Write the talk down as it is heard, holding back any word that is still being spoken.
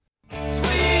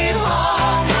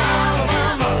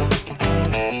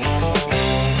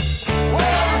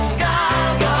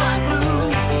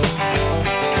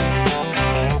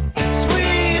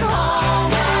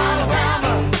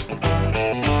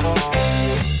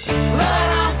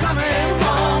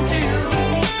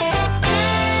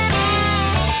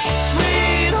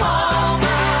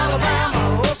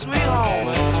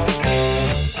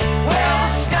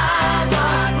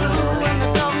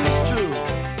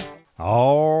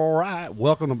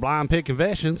welcome to Blind Pig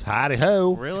Confessions. Howdy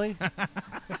ho. Really?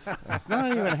 That's not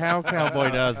even how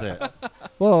Cowboy does it.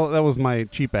 Well, that was my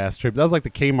cheap ass tribute. That was like the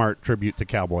Kmart tribute to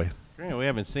Cowboy. Yeah, we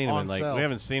haven't seen him On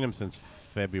sale. since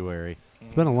February.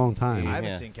 It's been a long time. I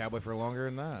haven't seen Cowboy for longer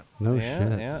than that. No Yeah,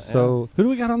 shit. yeah, So, who do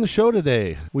we got on the show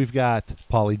today? We've got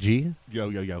Pauly G,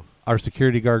 Yo. our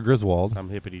security guard Griswold, I'm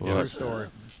hippity True doing. story.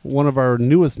 one of our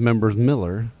newest members,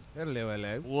 Miller,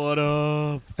 Hello. What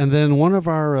up? and then one of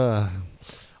our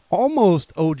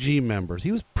almost OG members.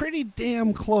 He was pretty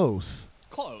damn close.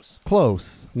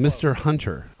 Close. Mr.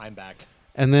 Hunter. I'm back.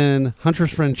 And then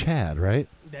Hunter's friend Chad, right?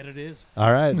 That it is.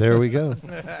 All right, there we go.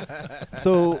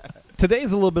 So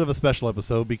today's a little bit of a special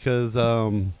episode because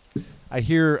I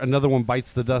hear another one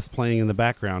bites the dust playing in the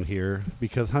background here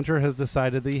because Hunter has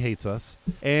decided that he hates us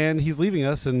and he's leaving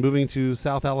us and moving to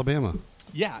South Alabama.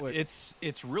 Yeah, it's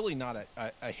really not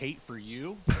a hate for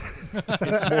you.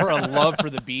 It's more a love for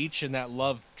the beach, and that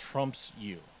love trumps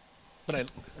you. But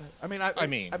I mean,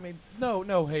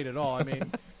 no hate at all. I mean,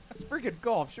 it's freaking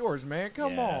Gulf Shores, man.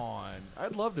 Come on.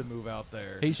 I'd love to move out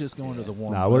there. He's just going to the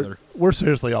warm No, weather. we're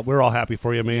seriously, we're all happy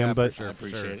for you, man. Yeah, but for sure, I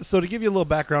appreciate it. So to give you a little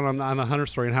background on the Hunter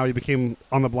story and how he became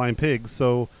on the Blind Pigs.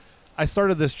 So I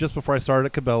started this just before I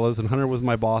started at Cabela's, and Hunter was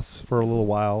my boss for a little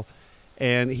while.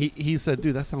 And he said,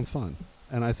 dude, that sounds fun.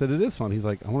 And I said, it is fun. He's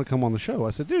like, I want to come on the show. I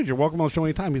said, dude, you're welcome on the show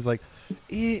anytime. He's like,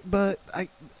 but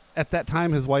at that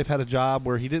time, his wife had a job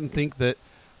where he didn't think that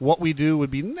what we do would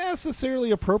be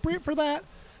necessarily appropriate for that.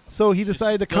 So he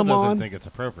decided to come doesn't on. think it's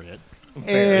appropriate. And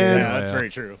yeah, that's very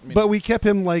true. but we kept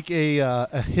him like a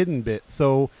hidden bit.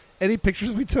 So any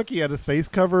pictures we took, he had his face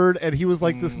covered, and he was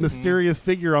like this mysterious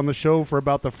figure on the show for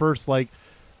about the first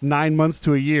 9 months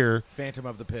to a year. Phantom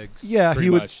of the Pigs. Yeah, Pretty he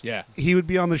would. much, yeah. He would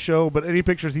be on the show, but any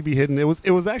pictures he'd be hidden. It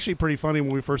was actually pretty funny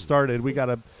when we first started. We had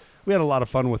a lot of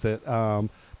fun with it.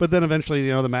 But then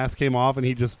eventually, the mask came off, and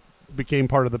he just became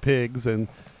part of the pigs, and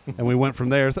we went from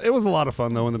there. So it was a lot of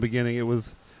fun though in the beginning.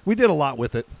 We did a lot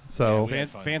with it. So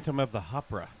Phantom of the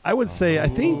Opera. I would say I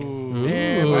think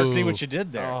Ooh, I see what you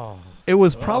did there. it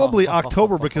was probably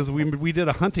October because we did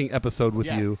a hunting episode with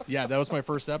you. Yeah, that was my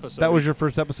first episode. That was your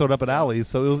first episode up at Alley's.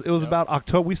 So it was about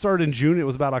October. We started in June. It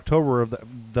was about October of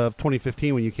the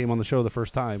 2015 when you came on the show the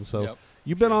first time. So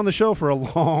you've been on the show for a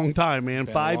long time, man.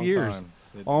 Been a 5 long years.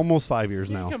 time. Almost 5 years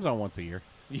He now. comes on once a year.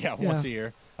 Yeah, once a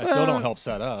year. I still don't help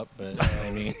set up, but I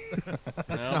mean,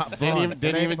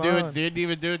 Didn't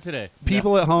even do it today.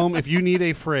 People at home, if you need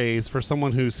a phrase for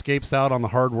someone who scapes out on the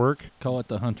hard work, Call it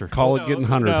the Hunter. call it getting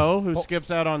hunted. No, who skips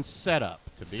out on setup.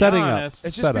 To be Setting up. honest,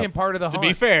 It's Set just up. being part of the to hunt.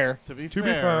 be fair, To be To be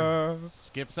fair, fair.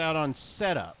 skips out on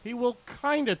setup. He will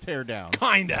kind of tear down.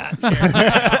 kinda.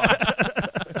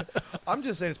 I'm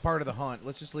just saying it's part of the hunt.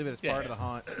 Let's just leave it as part of the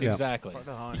hunt. Yeah. Exactly. Part of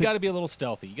the hunt. You got to be a little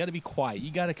stealthy. You got to be quiet.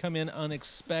 You got to come in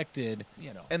unexpected.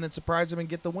 And then surprise them and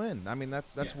get the win. I mean,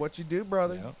 that's what you do,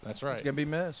 brother. Yeah, that's right. It's gonna be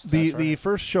missed. The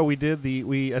first show we did,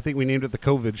 I think we named it the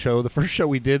COVID show. The first show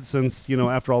we did since,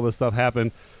 after all this stuff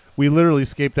happened, we literally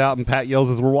escaped out and Pat yells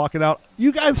as we're walking out,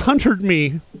 "You guys hunted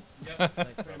me."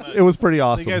 It was pretty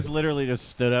awesome. You guys literally just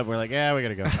stood up. We're like, yeah, we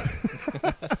gotta go.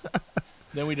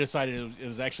 Then we decided it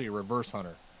was actually a reverse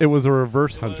hunter. It was a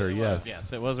reverse hunter, yes.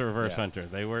 Yes, it was a reverse Yeah. hunter.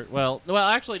 They were well.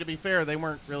 Actually, to be fair, they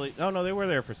weren't really. Oh no, they were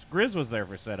there for Grizz was there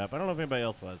for setup. I don't know if anybody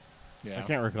else was. Yeah. I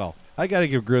can't recall. I got to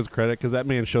give Grizz credit because that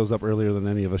man shows up earlier than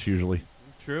any of us usually.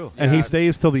 True. And he Yeah.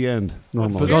 stays till the end,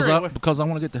 normally. Because I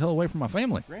want to get the hell away from my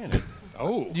family. Granted.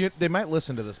 Oh. They might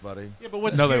listen to this, buddy. Yeah, but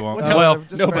what's No, they won't.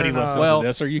 Just Nobody fair enough. listens Well, to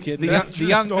this. Are you kidding?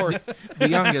 The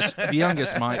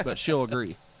youngest might, but she'll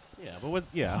agree.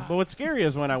 Yeah, but what's scary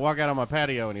is when I walk out on my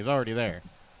patio and he's already there,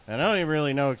 and I don't even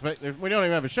really know. We don't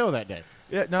even have a show that day.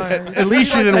 Yeah, no. At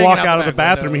least you didn't walk out of the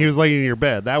bathroom and he was laying in your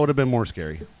bed. That would have been more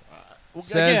scary. Well,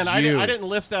 Says again, I you. didn't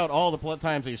list out all the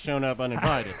times he's shown up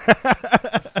uninvited.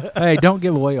 Hey, don't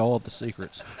give away all of the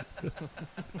secrets.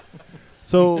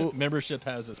 So Membership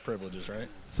has its privileges, right?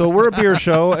 So we're a beer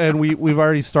show, and we've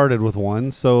already started with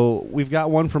one. So we've got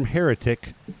one from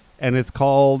Heretic, and it's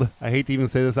called, I hate to even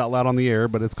say this out loud on the air,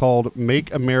 but it's called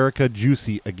Make America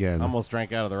Juicy Again. Almost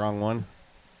drank out of the wrong one.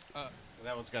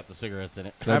 That one's got the cigarettes in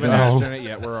it. I haven't asked in it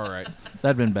yet. We're all right.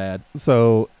 That'd been bad.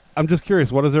 So I'm just curious,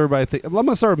 what does everybody think? I'm going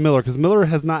to start with Miller, because Miller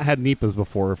has not had Nipas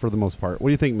before, for the most part. What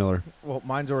do you think, Miller? Well,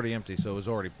 mine's already empty, so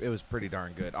it was pretty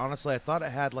darn good. Honestly, I thought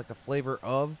it had like a flavor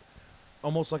of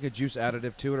almost like a juice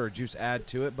additive to it or a juice add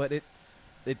to it, but it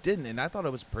didn't, and I thought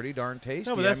it was pretty darn tasty.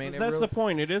 No, but that's, really, the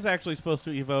point. It is actually supposed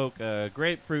to evoke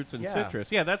grapefruits and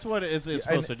citrus. Yeah, that's what it's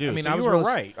supposed to do. I mean, so I you was were really,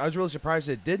 right. I was really surprised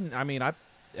it didn't. I mean,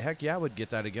 heck yeah, I would get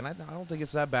that again. I don't think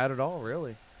it's that bad at all,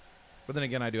 really. But then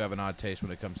again, I do have an odd taste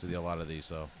when it comes to a lot of these.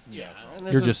 So Yeah. And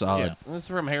this You're is- just odd. Yeah, this is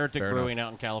from Heretic Fair Brewing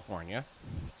out in California.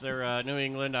 It's their New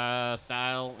England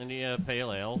style India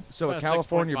Pale Ale. So a About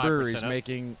California 6.5% brewery's up.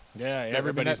 making. Yeah, I mean,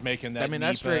 everybody's making that. I mean,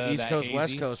 that's Nipa, straight East that Coast, West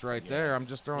hazy. Coast right there. I'm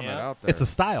just throwing that Yeah. out there. It's a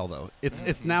style, though.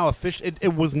 It's now official.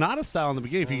 It was not a style in the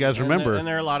beginning, if you guys remember. And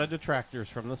there are a lot of detractors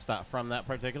from that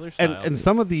particular style. And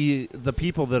some of the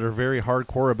people that are very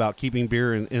hardcore about keeping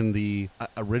beer in the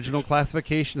original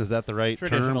classification, is that the right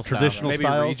Traditional term? style, Traditional maybe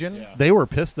styles. region. Yeah. They were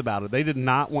pissed about it. They did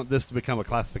not want this to become a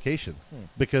classification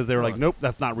because they were like, Really? nope,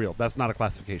 that's not real. That's not a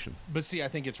classification. But see, I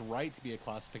think it's right to be a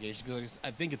classification because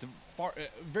I think it's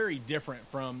very different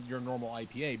from your normal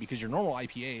IPA because your normal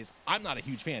IPAs, I'm not a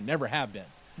huge fan, never have been.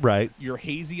 Right. Your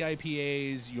hazy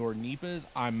IPAs, your Nipas,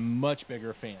 I'm much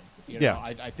bigger fan. You know, Yeah.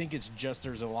 I think it's just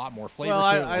there's a lot more flavor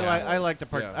well, to it. I like the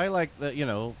part. Yeah. I like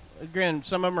the again,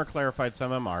 some of them are clarified,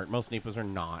 some of them aren't. Most Nipas are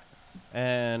not,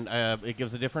 and it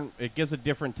gives a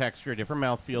different texture, a different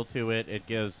mouthfeel to it. It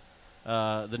gives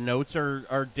the notes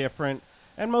are different.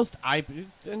 And most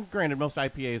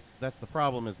IPAs, that's the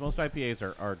problem, is most IPAs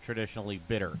are traditionally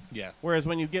bitter. Yeah. Whereas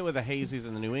when you get with the hazies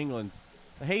and the New Englands,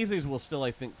 the hazies will still,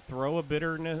 I think, throw a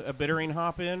bittering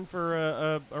hop in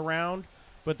for a round,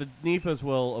 but the Nipas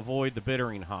will avoid the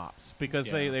bittering hops because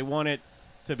Yeah. they want it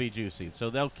to be juicy. So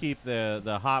they'll keep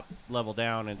the hop level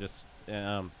down and just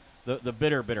the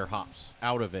bitter hops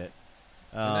out of it.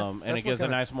 And that's it gives what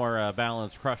a nice, more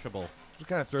balanced, crushable. What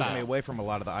kind of throws style. me away from a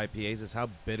lot of the IPAs is how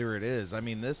bitter it is. I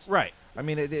mean, this. Right. I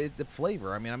mean, the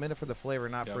flavor. I mean, I'm in it for the flavor,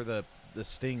 not Yep. for the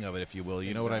sting of it, if you will.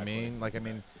 You know what I Exactly. mean? Like, I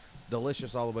mean,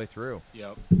 delicious all the way through.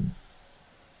 Yep.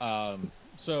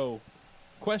 So,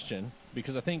 question,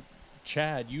 because I think,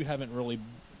 Chad, you haven't really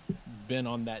been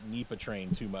on that Nipa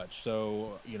train too much.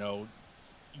 So,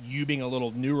 you being a little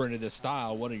newer into this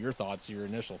style, what are your thoughts, your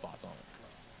initial thoughts on it?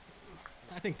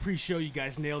 I think pre-show you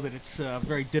guys nailed it. It's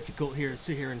very difficult here to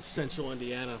sit here in central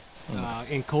Indiana,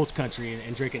 in Colts country,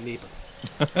 and drink a Nipa.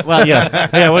 Well, yeah,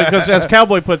 because as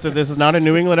Cowboy puts it, this is not a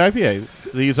New England IPA.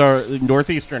 These are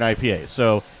Northeastern IPAs.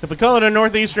 So if we call it a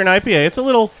Northeastern IPA, it's a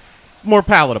little more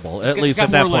palatable, at got- least it's got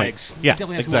at that more point. legs. Yeah,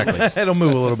 Definitely has more exactly. legs. It'll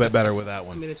move a little bit better with that I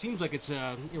one. mean, it seems like it's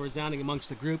resounding amongst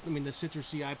the group. I mean, the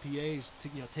citrusy IPAs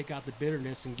take out the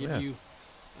bitterness and give Yeah. you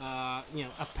a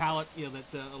palate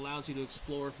that allows you to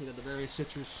explore the various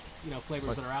citrus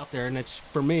flavors that are out there. And it's,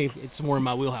 for me, it's more in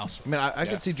my wheelhouse. I mean, I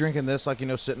could see drinking this like,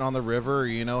 sitting on the river,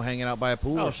 or, hanging out by a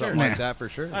pool Oh, or something sure. like that for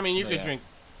sure. I mean, you could Yeah. drink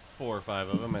 4 or 5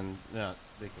 of them, and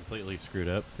they completely screwed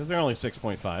up because they're only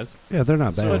 6.5s. Yeah, they're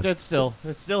not So bad. it's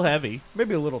still heavy.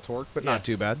 Maybe a little torque, but not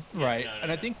too bad. Right.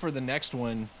 And I think for the next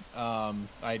one, I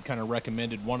had kind of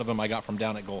recommended one of them I got from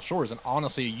down at Gulf Shores. And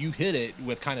honestly, you hit it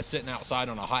with kind of sitting outside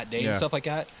on a hot day Yeah. and stuff like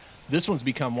that. This one's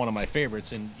become one of my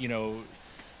favorites. And,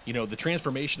 the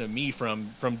transformation of me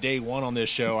from day one on this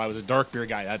show, I was a dark beer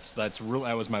guy. That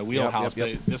was my wheelhouse.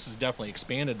 yep. But this has definitely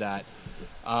expanded that.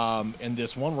 And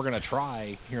this one we're going to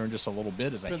try here in just a little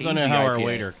bit is a hazy Depends on how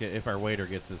IPA. if our waiter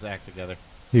gets his act together.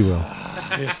 He will.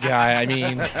 This guy, I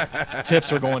mean,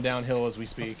 tips are going downhill as we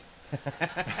speak.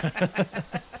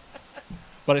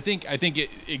 But I think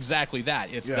exactly that.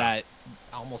 It's Yeah. that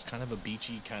almost kind of a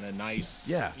beachy, kind of nice,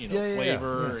 Yeah.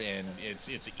 flavor, and it's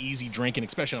easy drinking,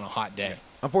 especially on a hot day.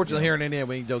 Unfortunately, here in Indiana,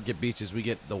 we don't get beaches. We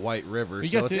get the White River. We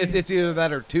So get it's either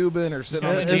that or tubing or sitting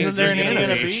on the Isn't beach. there an drinking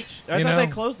Indiana at a beach? I You thought know? they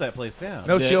closed that place down.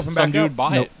 No, she opened Some back up. dude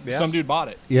bought Nope. it. Yeah. Some dude bought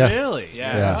it. Yeah. Really?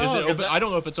 Yeah. Yeah. Is it Oh, 'cause open? I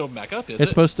don't know if it's open back up. Is It's it?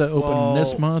 supposed to open this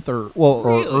Well- month or Well,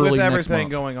 early With next everything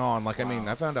month. going on, like I mean,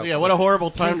 I found out. Yeah, what a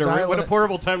horrible time Kings to Island- what a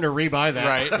horrible time to rebuy that.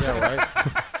 Right. Yeah,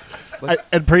 right.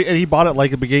 and he bought it like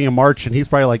at the beginning of March, and he's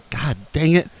probably like, God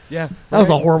dang it. Yeah, That was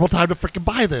a right. horrible time to freaking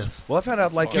buy this. Well, I found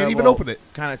out like Can't even open it.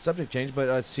 Kind of subject change,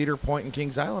 but Cedar Point and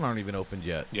Kings Island aren't even opened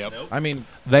yet. Yep. I mean,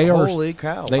 They are holy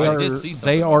cow! they I are did see something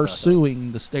they about are that, though.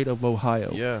 suing the state of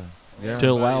Ohio Yeah, yeah. to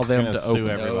allow Everybody's them gonna to sue open.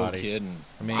 everybody. No kidding.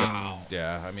 I mean, Wow.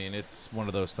 yeah. I mean, it's one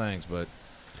of those things, but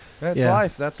that's Yeah.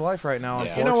 life. That's life right now.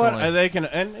 Yeah. You know what? Unfortunately, They can,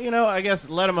 and I guess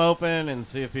let them open and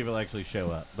see if people actually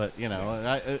show up. But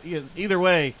either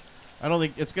way, I don't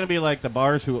think it's going to be like the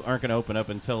bars who aren't going to open up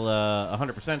until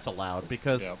 100%'s allowed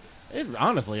because Yep. it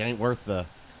honestly ain't worth the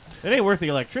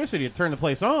electricity to turn the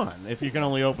place on if you can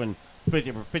only open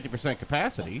 50%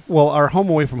 capacity. Well, our home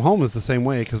away from home is the same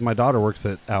way because my daughter works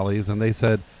at Alley's, and they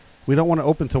said we don't want to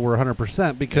open till we're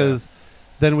 100% because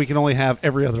then we can only have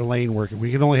every other lane working.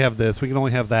 We can only have this. We can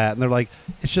only have that. And they're like,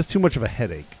 it's just too much of a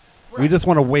headache. We just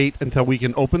want to wait until we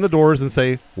can open the doors and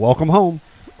say, welcome home.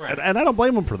 Right. And I don't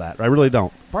blame them for that. I really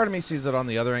don't. part of me sees it on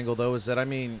the other angle, though, is that I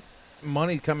mean,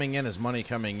 money coming in is money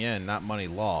coming in, not money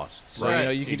lost. So Right. you know,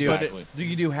 you can Exactly.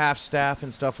 do half staff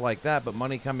and stuff like that, but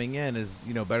money coming in is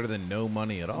better than no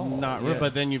money at all. Not, Yeah.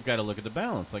 but then you've got to look at the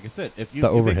balance. Like I said, if The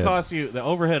overhead. it costs you the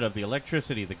overhead of the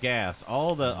electricity, the gas,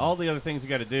 all the other things you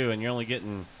got to do, and you're only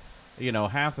getting,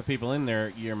 half the people in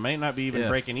there, you may not be even If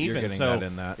breaking you're even. getting So that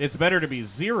in that. it's better to be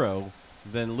zero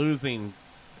than losing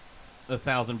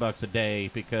 $1,000 a day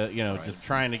because just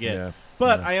trying to get. Yeah.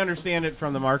 But Yeah. I understand it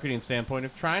from the marketing standpoint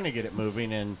of trying to get it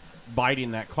moving and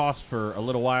biting that cost for a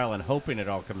little while and hoping it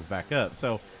all comes back up.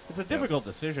 So it's a difficult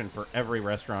decision for every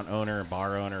restaurant owner,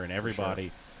 bar owner, and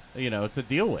everybody, to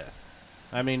deal with.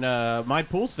 I mean, my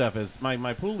pool stuff is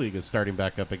my pool league is starting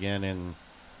back up again in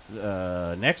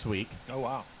next week. Oh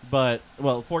wow. But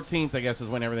 14th I guess is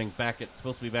when everything's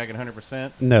supposed to be back at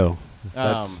 100%. No,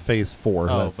 that's phase 4.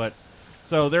 Oh, That's- but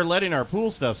so they're letting our pool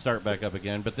stuff start back up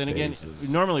again. But then again, Phases.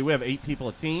 normally we have 8 people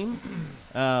a team.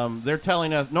 They're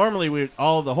telling us normally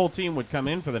the whole team would come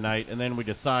in for the night, and then we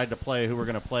decide to play who we're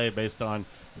going to play based on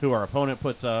who our opponent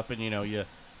puts up, and it's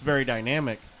very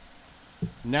dynamic.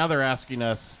 Now they're asking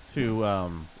us to.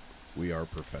 We are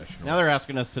professional. Now they're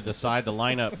asking us to decide the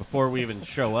lineup before we even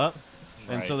show up,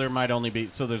 and so Right. there might only be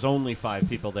there's only 5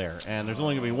 people there, and there's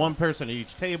only going to be one person at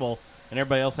each table, and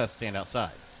everybody else has to stand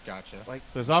outside. Gotcha. So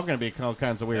there's all going to be all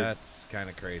kinds of weird. That's kind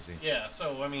of crazy. Yeah,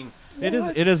 so I mean, it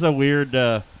is a weird.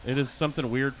 It is something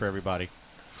weird for everybody.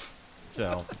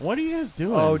 So what are you guys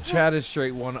doing? Oh, Chad is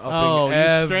straight one-upping Oh,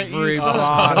 you straight- you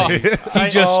everybody. He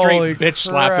just straight Holy bitch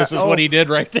slapped us. Is crap. what he did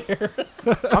right there.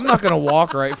 I'm not going to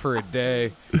walk right for a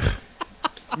day.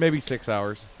 Maybe 6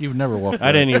 hours. You've never walked.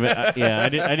 I didn't even. I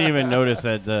didn't even notice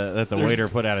that the waiter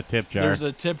put out a tip jar. There's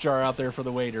a tip jar out there for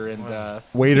the waiter, and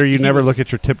waiter, you he never was- look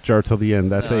at your tip jar till the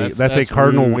end. That's No, a that's a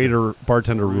cardinal rude. waiter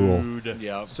bartender rule. Rude.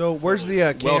 yeah. So where's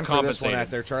the can Well for this one compensated.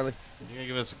 at there, Charlie? You gotta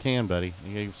give us a can, buddy.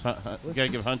 You gotta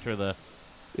give Hunter the.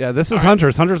 Yeah, this is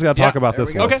Hunter's. Hunter's got to talk Yeah, about there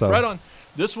this we one. go. Okay, so. right on.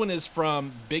 This one is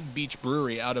from Big Beach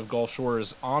Brewery out of Gulf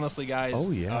Shores. Honestly, guys,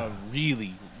 Oh, yeah. a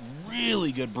really,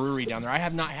 really good brewery down there. I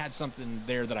have not had something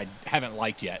there that I haven't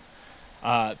liked yet.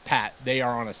 Pat, they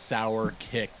are on a sour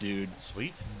kick, dude.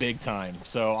 Sweet. Big time.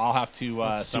 So I'll have to see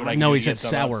what I can No, do he to said get some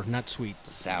up. sour, not sweet.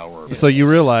 Sour. So you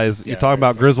realize you're Yeah, talking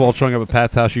very about Griswold showing up at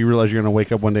Pat's house. You realize you're going to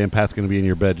wake up one day and Pat's going to be in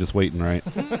your bed just waiting, right?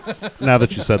 Now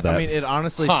that you said that, I mean, it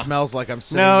honestly smells like I'm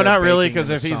sitting No, there not really, baking in 'cause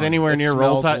the if he's sun. anywhere It near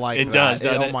Roll smells Tide- like It that. does,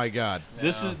 doesn't Oh it? my God.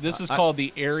 This is called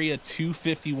the Area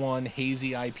 251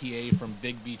 Hazy IPA from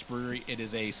Big Beach Brewery. It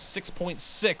is a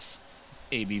 6.6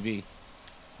 ABV.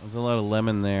 There's a lot of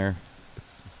lemon there.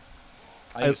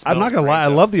 I'm not going to lie. I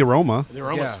love the aroma. The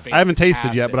aroma's Yeah. I haven't tasted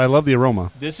yet, fantastic. but I love the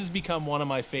aroma. This has become one of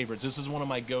my favorites. This is one of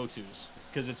my go-tos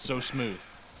because it's so smooth.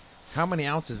 How many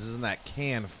ounces is in that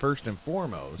can, first and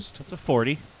foremost? It's a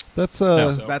 40. That's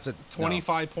So That's a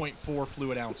 25.4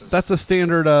 fluid ounces. that's a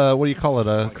standard. What do you call it?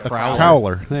 A crowler.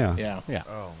 crowler. Yeah. yeah. Yeah.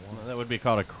 Oh, That would be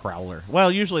called a crowler. Well,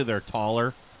 usually they're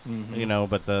taller,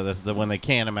 but the when they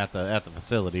can them at the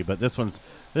facility. But this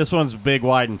one's big,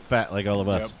 wide, and fat like all of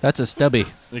us, That's a stubby.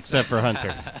 except for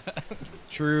Hunter.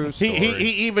 true story. he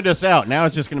evened us out. Now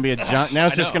it's just going to be now it's I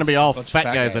just know. going to be all Bunch of fat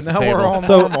fat guys guys. at the now table. we're all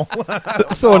So- normal.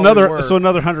 So Oh, we another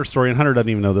were. Hunter story, and Hunter doesn't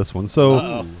even know this one.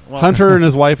 So Well- Hunter and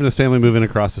his wife and his family move in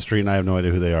across the street, and I have no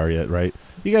idea who they are yet. Right?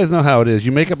 You guys know how it is.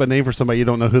 You make up a name for somebody, you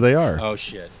don't know who they are. Oh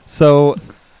shit. So,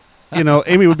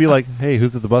 Amy would be like, "Hey,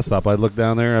 who's at the bus stop?" I'd look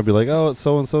down there. I'd be like, "Oh, it's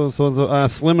so and so and so and so."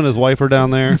 Slim and his wife are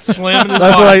down there. Slim and his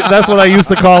That's what I used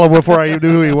to call him before I knew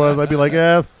who he was. I'd be like,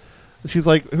 "Yeah." She's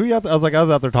like, "Who you out there?" I was like, "I was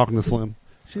out there talking to Slim."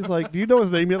 She's like, "Do you know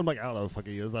his name yet?" I'm like, "I don't know who the fuck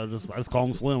he is. I just call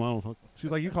him Slim. I don't know."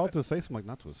 She's like, "You call it to his face?" I'm like,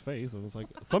 "Not to his face." I was like,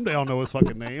 "Someday I'll know his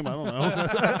fucking name. I don't know."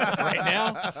 right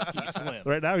now, he's Slim.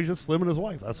 Right now, he's just Slim and his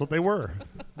wife. That's what they were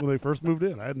when they first moved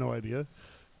in. I had no idea.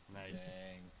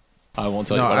 I won't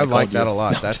tell you. No, what I called like you. that a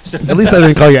lot. That's At least I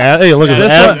didn't call you. Hey, look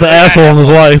at the asshole and his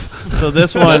wife. So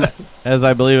this one, as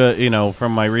I believe it,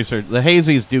 from my research, the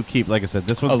hazies do keep. Like I said,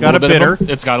 this one's A got a little bit bitter. of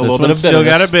it's got a This little bit one's of bitterness.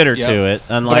 still got a bitter Yep. to it,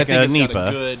 But I unlike think a it's NEPA. got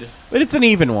a good. But it's an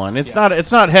even one. It's Yeah.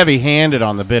 not heavy-handed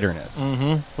on the bitterness,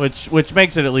 Mm-hmm. which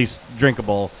makes it at least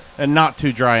drinkable and not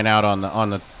too drying out on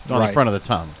the Right. front of the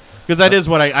tongue. Because that is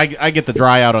what I get the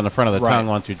dry out on the front of the Right. tongue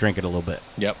once you drink it a little bit.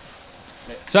 Yep.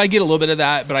 So I get a little bit of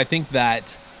that, but I think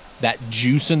that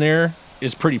juice in there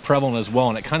is pretty prevalent as well,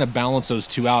 and it kind of balances those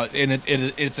two out. And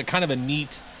it's a kind of a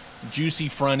neat, juicy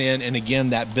front end, and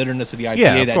again that bitterness of the IPA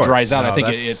Yeah, of that course. dries out. No, I think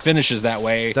that's- it finishes that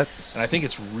way, and that's. I think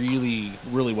it's really,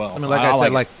 really well. I mean, like I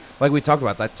said, like like we talked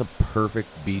about, that's a perfect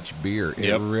beach beer. It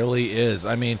Yep. really is.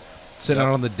 I mean, sitting Yep.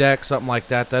 out on the deck, something like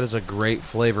that, that is a great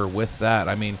flavor with that.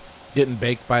 I mean, getting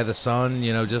baked by the sun,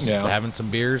 just Yeah. having some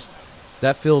beers.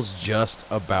 That feels just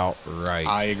about right.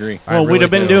 I agree. I Well, we'd really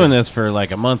have been do. doing this for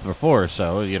like a month before,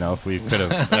 so if we could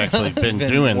have actually been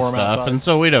doing warm stuff, outside. and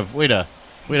so we'd had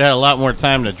a lot more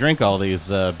time to drink all these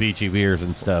beachy beers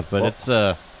and stuff. But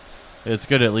it's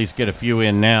good to at least get a few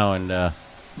in now. And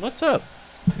what's up?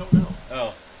 I don't know.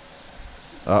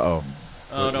 Uh-oh.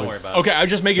 Oh, don't worry about it. Okay, I was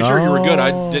just making sure you were good.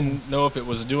 I Oh. didn't know if it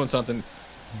was doing something.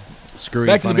 Screw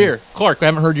Back to the beer. Clark, I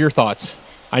haven't heard your thoughts.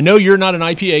 I know you're not an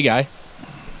IPA guy.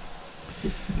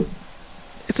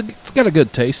 It's got a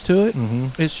good taste to it.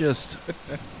 Mm-hmm. It's just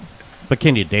But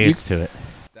can you dance to it?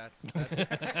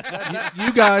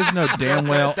 you guys know damn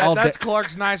well. That's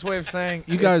Clark's nice way of saying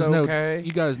you guys it's know. okay.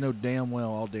 You guys know damn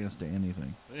well I'll dance to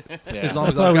anything Yeah. as long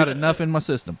That's as why I've we- got enough in my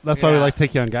system. That's why we Yeah. like to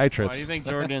take you on guy Why trips. do you think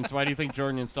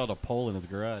Jordan installed a pole in his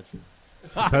garage?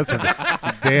 That's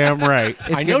damn right.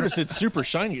 I noticed it's super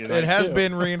shiny tonight. It has too.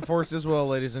 been reinforced as well,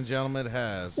 ladies and gentlemen. It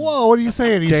has. Whoa, what are you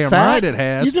saying? He's Damn Oh, fat? right it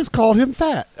has. You just called him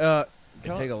fat.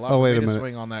 It'd take a lot Oh, for wait me a to minute.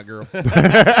 swing on that girl.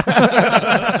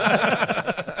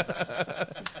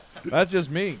 That's just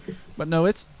me. But no,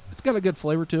 it's got a good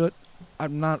flavor to it.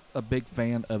 I'm not a big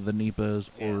fan of the Nipas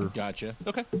or Gotcha.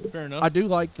 Okay, fair enough. I do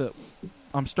like the.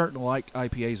 I'm starting to like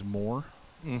IPAs more.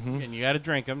 Mm-hmm. And you got to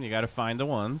drink them. You got to find the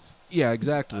ones. Yeah,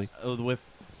 exactly.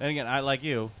 And again, I like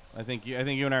you. I think you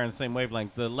and I are on the same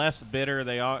wavelength. The less bitter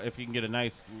they are, if you can get a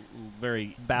nice,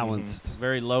 very Balanced.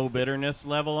 very low bitterness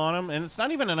level on them, and it's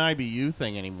not even an IBU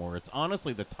thing anymore. It's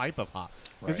honestly the type of hop,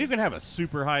 because you can have a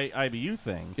super high IBU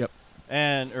thing, Yep.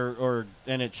 and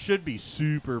it should be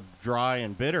super dry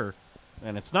and bitter,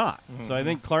 and it's not. So I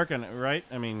think Clark right.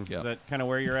 I mean, Yep. is that kind of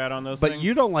where you're at on those But things?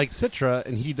 you don't like Citra,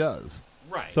 and he does.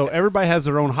 right? So everybody has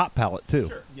their own hop palette, too.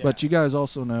 Sure. But you guys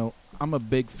also know I'm a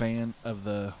big fan of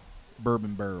the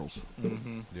bourbon barrels.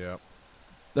 Mm-hmm. Yep.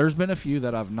 There's been a few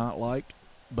that I've not liked,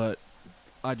 but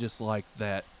I just like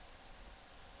that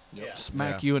Yep.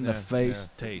 smack Yeah, you in the yeah, face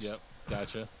taste. Yep.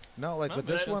 Gotcha. No, like, Not but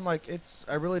this bad. one, like, it's,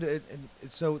 I really,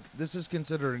 so this is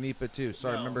considered an IPA too.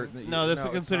 Sorry, remember? No, this is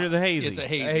it's considered not. the hazy. It's a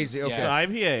hazy. Hazy, okay. It's Yeah.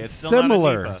 IPA. It's still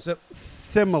Similar. not a NEPA.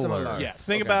 Similar. Similar. Yes.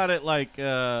 Think Okay. about it like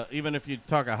even if you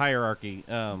talk a hierarchy,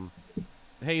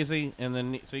 hazy, and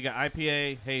then so you got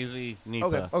IPA, hazy,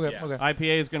 NEPA. Okay, Yeah. okay.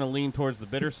 IPA is going to lean towards the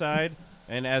bitter side,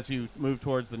 and as you move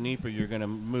towards the NEPA, you're going to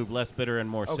move less bitter and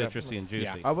more Okay. citrusy and juicy.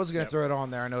 Yeah. I was gonna Yep. throw it on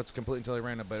there. I know it's completely totally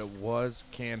random, but it was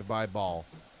canned by Ball.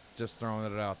 Just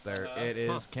throwing it out there. It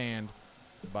is canned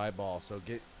by Ball. So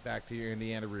get back to your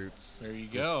Indiana roots. There you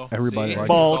go. Everybody See? likes It's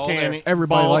Ball all there. canning.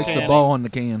 Everybody Ball likes canning. the ball on the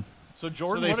can. So So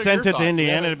Jordan, they what are sent your it to thoughts?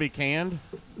 Indiana We to be canned.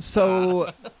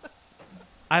 So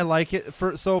I like it.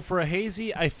 For a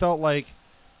hazy, I felt like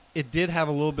it did have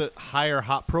a little bit higher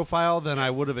hop profile than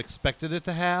I would have expected it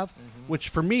to have, which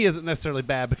for me isn't necessarily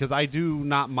bad because I do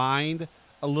not mind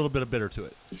a little bit of bitter to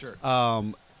it. Sure.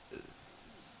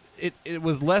 It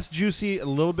was less juicy, a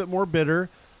little bit more bitter,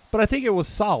 but I think it was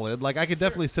solid. Like I could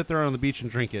definitely sit there on the beach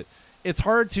and drink it. It's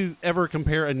hard to ever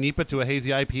compare a NEPA to a hazy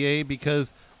IPA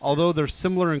because although they're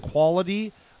similar in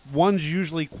quality, one's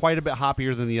usually quite a bit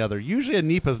hoppier than the other. Usually a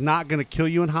NEPA is not going to kill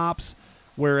you in hops,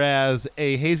 whereas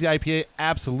a hazy IPA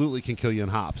absolutely can kill you in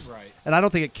hops. Right. And I don't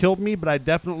think it killed me, but I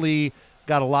definitely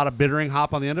got a lot of bittering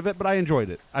hop on the end of it, but I enjoyed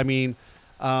it. I mean,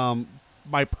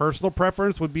 my personal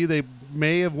preference would be they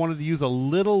may have wanted to use a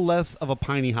little less of a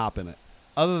piney hop in it.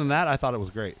 Other than that, I thought it was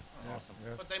great. Awesome.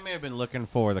 But they may have been looking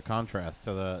for the contrast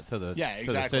to the Yeah, to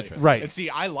exactly. the citrus. Right. And see,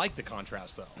 I like the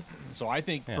contrast though. So I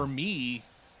think Yeah. for me,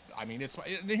 I mean, it's.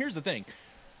 And here's the thing.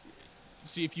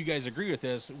 See if you guys agree with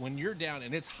this. When you're down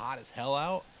and it's hot as hell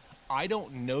out, I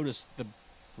don't notice the.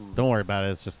 Don't worry about it.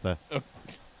 It's just the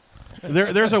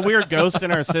there's a weird ghost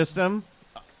in our system,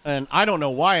 and I don't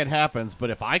know why it happens. But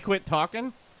if I quit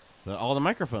talking, all the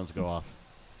microphones go off.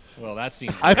 Well, that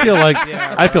seems. I feel like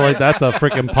I feel like that's a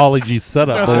freaking Poly-G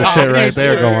setup bullshit right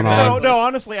there going No, on. no.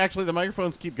 Honestly, actually, the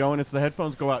microphones keep going. It's the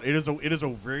headphones go out. It is a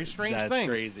very strange That's thing.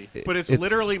 crazy. But it's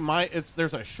literally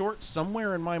there's a short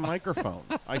somewhere in my microphone.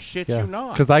 I shit you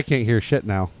not. Because I can't hear shit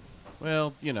now.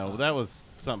 Well, that was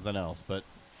something else, but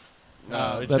it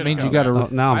That should've means you come got back.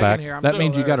 to. Now I'm I back. can hear 'em That still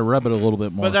means you there. got to rub it a little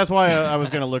bit more. But that's why I was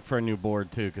going to look for a new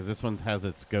board too, because this one has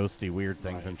its ghosty weird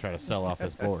things and try to sell off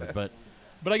this board. But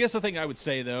But I guess the thing I would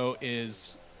say though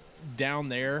is, down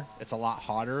there it's a lot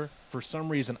hotter. For some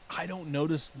reason, I don't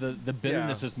notice the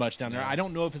bitterness Yeah. as much down there. I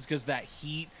don't know if it's because that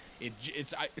heat.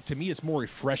 To me, it's more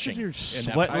refreshing. you're in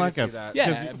that sweating I like can a see that.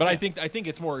 Yeah, but I think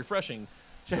it's more refreshing.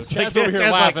 So Just Chad's like- over here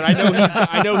Chad's like- laughing.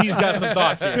 I know he's got some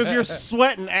thoughts here. because you're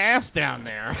sweating ass down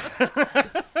there.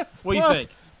 What do you plus, think?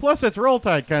 plus, it's roll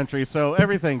tide country, so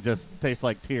everything just tastes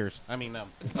like tears. I mean,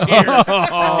 Tears.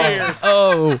 Tears.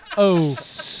 oh.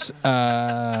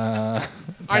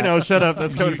 I know. Shut up.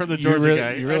 That's coming from the Georgia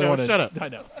guy. You really I know. wanna, Shut up. I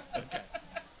know.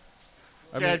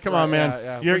 Okay. Chad, come on,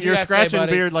 man. You're What you got to say, scratching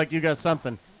buddy? beard like you got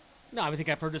something. No, I think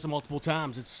I've heard this multiple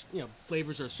times. It's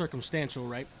flavors are circumstantial,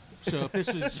 right? So if this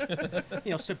is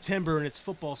September and it's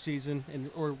football season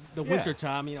or the winter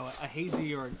time, a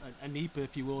hazy or a NEPA,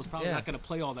 if you will, is probably not going to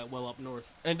play all that well up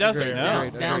north. And doesn't Agreed. no.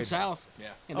 Agreed. Down south,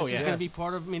 and this is yeah. going to be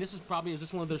part of. I mean, is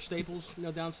this one of their staples?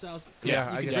 Down south. Yeah,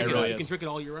 I you guess can it drink really You is. can drink it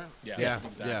all year round. Yeah,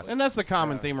 exactly. And that's the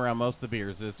common theme around most of the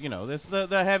beers is it's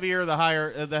the heavier, the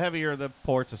higher, the heavier the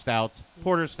ports, the stouts,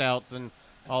 porter stouts, and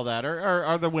all that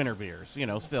are the winter beers.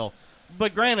 Still,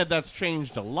 but granted that's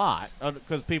changed a lot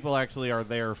because people actually are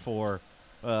there for.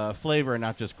 Flavor and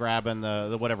not just grabbing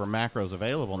the whatever macros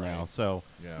available now. So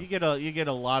you get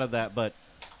a lot of that, but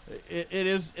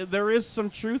there is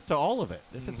some truth to all of it.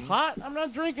 If it's hot, I'm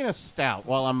not drinking a stout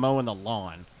while I'm mowing the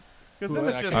lawn because then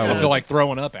it's just I feel like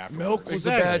throwing up after. Milk was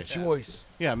Exactly. a bad choice.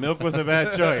 yeah, milk was a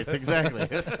bad choice. Exactly.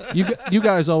 You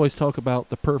guys always talk about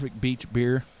the perfect beach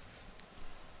beer.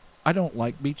 I don't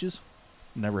like beaches.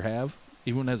 Never have,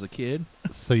 even as a kid.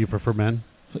 So you prefer men?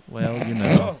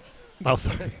 Well, Oh,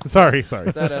 sorry.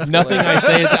 Nothing I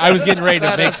say. I was getting ready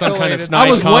to make some kind of escalated.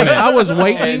 snide comment. I was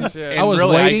waiting. And I was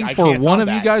really, waiting I for can't one top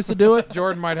of you that. guys to do it.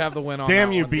 Jordan might have the win on Damn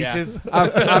that you, one. beaches.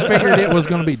 I figured it was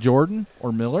going to be Jordan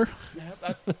or Miller,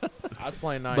 I was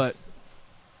playing nice. but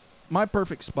my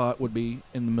perfect spot would be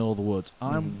in the middle of the woods.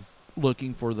 I'm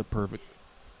looking for the perfect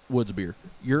woods beer.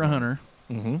 You're a hunter,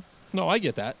 Mm-hmm. No, I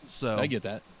get that. so I get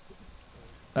that.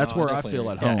 that's No, I where I definitely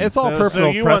feel at agree. home. It's all So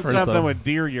personal you want preference. something though. with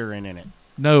deer urine in it?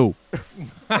 no,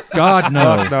 God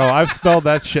no. No, I've spelled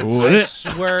that shit. I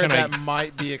swear Can I- that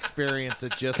might be experience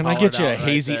that just Can I hollered get you a out right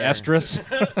hazy there. estrus?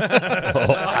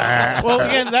 Well,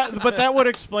 again, that would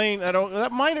explain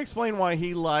that might explain why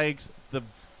he likes the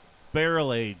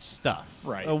barrel aged stuff,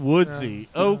 Right. A woodsy,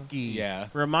 oaky, Yeah.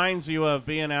 reminds you of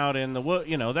being out in the wood.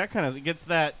 That kind of gets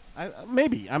that.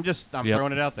 Maybe I'm Yep.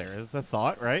 throwing it out there. It's a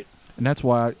thought, right? And that's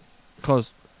why,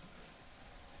 because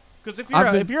Because if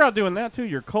I've been- if you're out doing that too,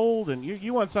 you're cold and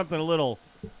you want something a little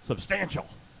substantial.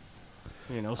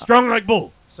 Strong like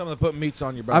bull. Something to put meats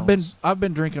on your bones. I've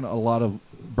been drinking a lot of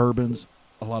bourbons,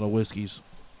 a lot of whiskeys.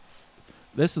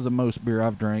 This is the most beer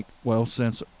I've drank,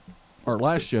 since our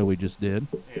last show we just did.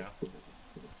 Yeah.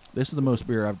 This is the most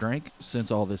beer I've drank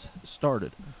since all this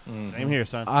started. Same here,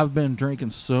 son. I've been drinking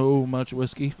so much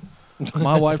whiskey.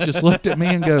 My wife just looked at me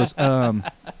and goes,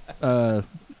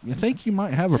 you think you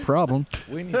might have a problem?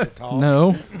 We need to talk.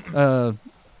 No.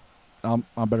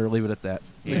 I better leave it at that.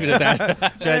 Leave it at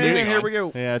that. Chad, And here we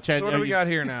go. Yeah, Chad. So what do we got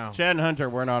here now? Chad and Hunter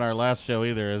weren't on our last show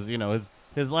either. As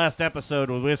his last episode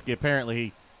with whiskey. Apparently,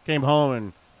 he came home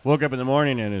and woke up in the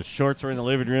morning and his shorts were in the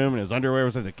living room and his underwear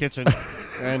was in the kitchen.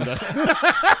 And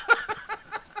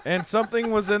And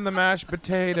something was in the mashed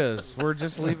potatoes. We're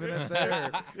just leaving it there.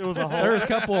 it was a hole. There's a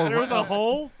couple of There was a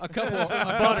hole.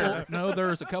 No,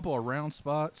 there's a couple of round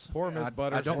spots. Poor Miss I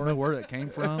Buttersworth. don't know where that came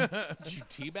from. Did you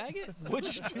teabag it?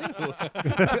 What'd you do?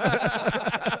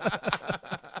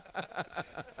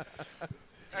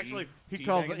 Actually, he Teabagging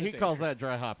calls the he taters. calls that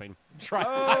dry hopping. Oh,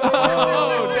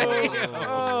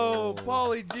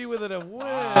 Paulie G with it a win.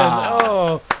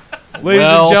 Oh. Ladies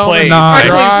Well and gentlemen, played. Nice.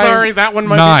 Actually, sorry, that one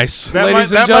might Nice. Be, that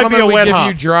Ladies might, and that might gentlemen, be a we wet give hop.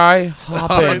 you dry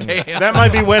hopping. That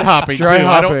might be wet hopping Dry too.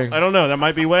 hopping. I don't know. That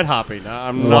might be wet hopping.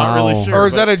 I'm Wow. not really sure. Or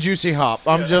is but- that a juicy hop?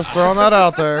 I'm just throwing that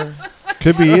out there.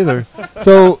 Could be either.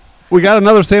 So we got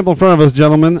another sample in front of us,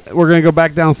 gentlemen. We're going to go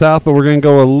back down south, but we're going to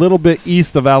go a little bit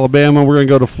east of Alabama. We're going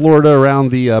to go to Florida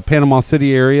around the Panama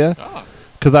City area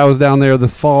because I was down there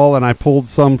this fall, and I pulled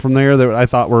some from there that I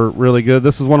thought were really good.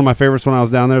 This is one of my favorites when I was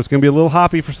down there. It's going to be a little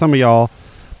hoppy for some of y'all,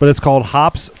 but it's called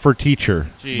Hops for Teacher.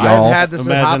 Gee, Y'all. I've had this at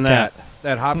Imagine Hopcat. that.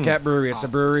 At Hopcat Brewery. It's a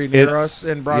brewery near It's- us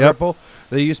in Broad yep. Ripple.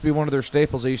 They used to be one of their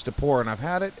staples they used to pour, and I've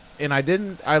had it, and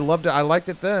I loved it. I liked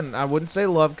it then. I wouldn't say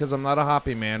love because I'm not a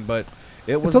hoppy man, but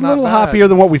it was It's a not little bad. hoppier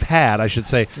than what we've had, I should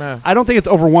say. Yeah. I don't think it's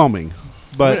overwhelming,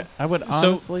 but I would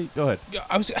honestly go ahead.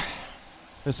 I was.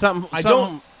 There's something. I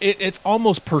something- don't. It's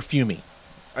almost perfumey.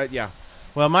 Yeah.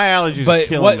 Well, my allergies But are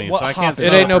killing what- me, what so I hop can't. is It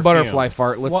smell ain't no perfume. butterfly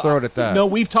fart. Let's Well, throw it at that. No,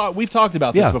 we've talked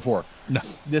about Yeah. this before. No,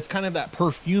 it's kind of that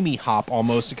perfumey hop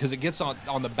almost because it gets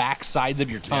on the back sides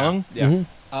of your tongue. Yeah.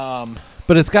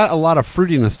 but it's got a lot of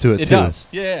fruitiness to it, It too. does.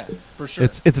 Yeah, for sure.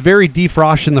 It's very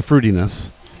defrost in the fruitiness,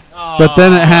 but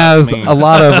then it has mean. a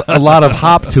lot of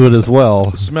hop to it as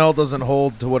well. Smell doesn't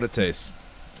hold to what it tastes.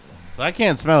 So I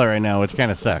can't smell it right now, which kind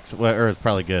of sucks. Well, or it's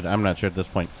probably good. I'm not sure at this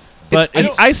point. But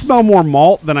I smell more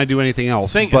malt than I do anything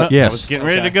else. But I was getting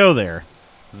ready to go there.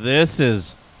 This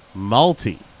is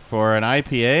malty for an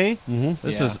IPA. Mhm.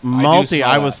 This Yeah, is I do malty. smell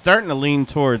I that. was starting to lean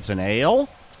towards an ale.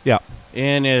 yeah,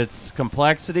 in its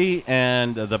complexity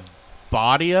and the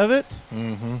body of it,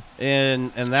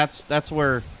 and that's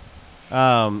where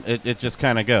it just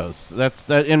kind of goes. That's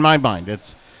that in my mind.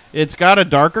 It's got a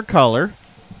darker color,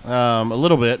 a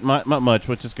little bit, not much,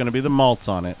 which is going to be the malts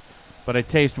on it. But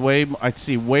I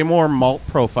see way more malt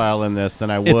profile in this than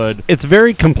I would. It's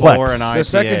very complex. For an The IPA.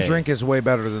 second drink is way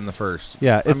better than the first.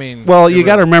 Yeah, I mean, well, you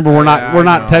got to remember we're I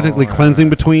not know, technically cleansing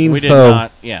between. We did so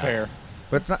not. Yeah. Fair.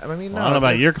 But it's not. I mean, no. Well, I don't know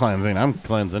about it's- your cleansing. I'm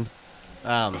cleansing.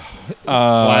 That's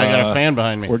why I got a fan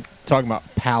behind me. We're talking about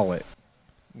palate,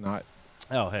 not.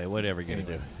 Oh, hey, whatever you're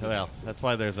gonna do. Well, that's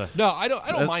why there's a. No, I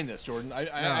don't mind this, Jordan. I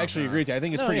actually agree with you. I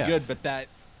think it's No, pretty yeah. good, but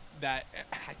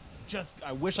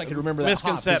I wish I could remember that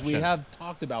hop, 'cause we Misconception. have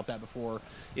talked about that before.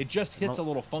 It just hits a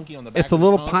little funky on the back. it's a of the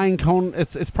little tongue. pine cone.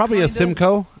 It's probably a Kinda.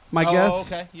 Simcoe, my Oh,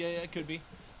 guess. okay. Yeah, it could be.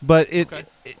 But Okay.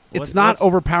 it's What's- not what's-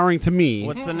 overpowering to me.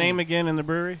 What's the name again in the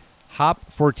brewery? Hops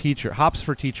for teacher.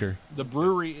 The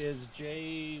brewery is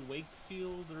J.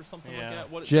 Wakefield or something Yeah. like that.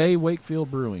 What is J.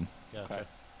 Wakefield Brewing. Okay.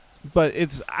 But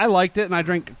I liked it, and I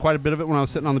drank quite a bit of it when I was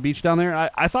sitting on the beach down there.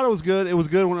 I thought it was good. It was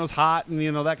good when it was hot and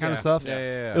that kind of stuff.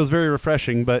 Yeah. It was very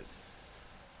refreshing. But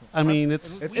I mean,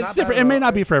 it's It's not different. bad It at may all.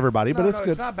 not be for everybody, No, but it's no,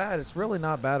 good. It's not bad. It's really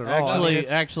not bad at all. I mean,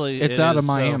 Actually, It's it out of is,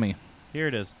 Miami. here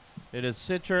it is. It is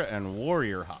Citra and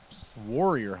Warrior hops.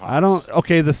 Warrior hops. I don't.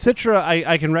 Okay, the Citra,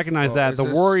 I can recognize Well, that. is The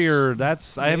this- Warrior,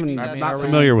 that's I Maybe haven't. that's- I mean, Not are we-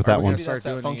 familiar with are that we one. gonna start That's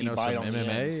that doing, funky some bite on the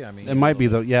MMA. I mean, It might be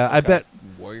though. Yeah, I bet.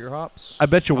 Warrior hops. I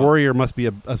bet you Warrior must be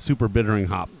a super bittering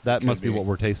hop. That must be be. what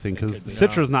we're tasting because Could be.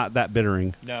 Citra's not that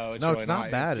bittering. No, it's No, really it's not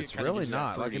bad. It It's kinda really gives you that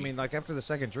not. Like I fruity- mean, like after the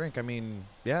second drink, I mean,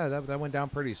 yeah, that went down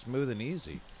pretty smooth and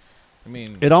easy. I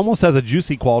mean, It almost has a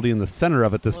juicy quality in the center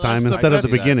of it this Well, time that's the- instead of the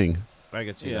that's- beginning. I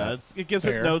could see Yeah, that. it gives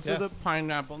Fair. it notes Yeah. of the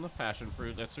pineapple and the passion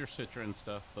fruit. That's your Citra and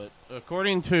stuff. But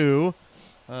according to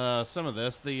some of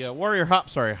this, the Warrior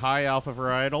hops are a high alpha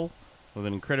varietal with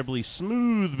an incredibly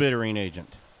smooth bittering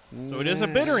agent. So it is a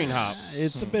bittering hop.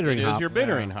 It's a bittering It is hop. your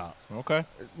bittering hop. Okay.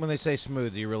 When they say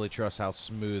smooth, do you really trust how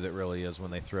smooth it really is when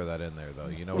they throw that in there, though?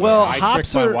 You know. Well, what I mean? I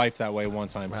tricked hops my are- wife that way one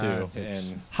time too, Right, it's-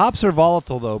 and Hops are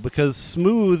volatile though because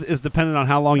smooth is dependent on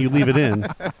how long you leave it in.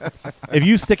 If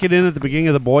you stick it in at the beginning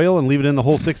of the boil and leave it in the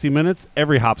whole 60 minutes,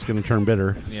 every hop's going to turn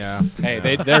bitter. yeah.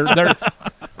 hey, they're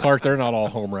Clark. They're not all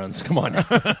home runs. Come on.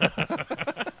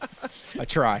 I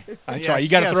try. Yes, You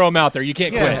got to yes. throw them out there. You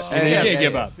can't Yes, quit. yes. You can't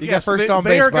give up. You Yes, got first they- on they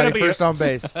base, are gonna buddy. be- First on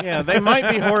base. Yeah, they might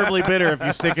be horribly bitter if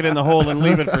you stick it in the hole and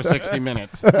leave it for 60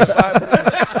 minutes.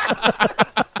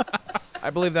 I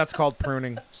believe that's called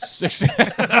pruning. 60.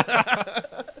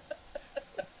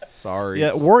 Sorry.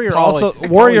 Yeah, Warrior Pauly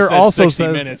Warrior said also 60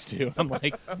 says minutes too. I'm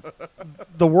like,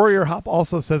 the Warrior hop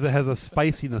also says it has a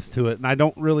spiciness to it, and I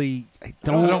don't necessarily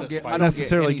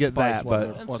any get spice that, but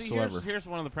And see, whatsoever. here's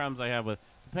one of the problems I have with,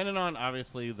 depending on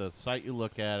obviously the site you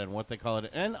look at and what they call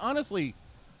it, and honestly,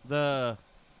 I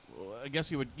guess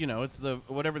you would, it's the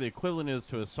whatever the equivalent is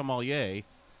to a sommelier,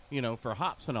 for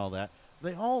hops and all that.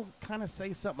 They all kind of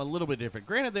say something a little bit different.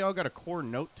 Granted, they all got a core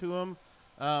note to them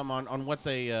on what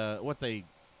they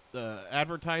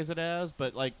advertise it as,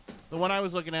 but like the one I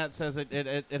was looking at says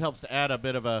it helps to add a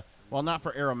bit of a, well, not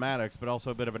for aromatics, but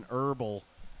also a bit of an herbal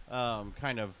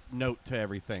kind of note to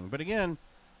everything. But again,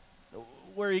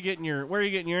 where are you getting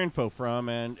your info from?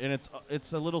 And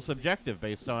it's a little subjective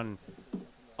based on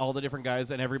all the different guys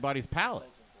and everybody's palate,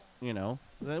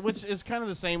 which is kind of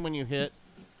the same when you hit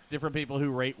different people who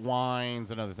rate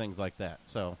wines and other things like that.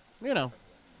 So you want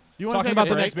Talking to about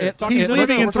the next bit. he's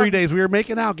leaving in 3 days. We were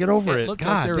making out. Get over It it. looked like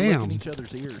God they were damn. licking each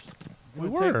other's ears. We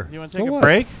were. You want to So take a what?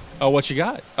 break? oh, what you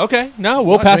got? Okay, no,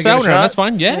 we'll Can pass we get that a one around. shot? That's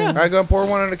fine. Yeah. All right, go and pour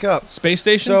one in a cup. Space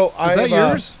station. So I that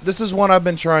have, yours? This is one I've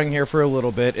been trying here for a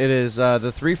little bit. It is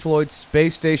the Three Floyd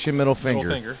Space Station middle finger.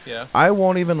 Middle finger. Yeah. I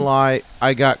won't even lie.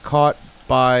 I got caught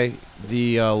by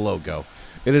the logo.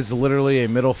 It is literally a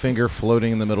middle finger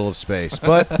floating in the middle of space.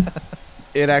 But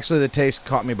it actually, the taste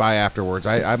caught me by afterwards.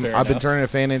 I've been enough. turning a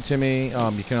fan into me.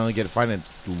 You can only find it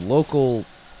local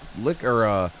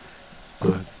liquor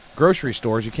grocery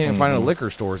stores. You can't even find it at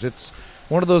liquor stores. It's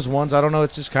one of those ones. I don't know.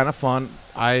 It's just kind of fun.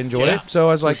 I enjoy Yeah, it. So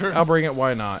I was like, sure. I'll bring it.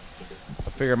 Why not? I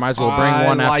figure I might as well bring I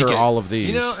one like after it. all of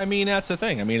these. I mean, that's the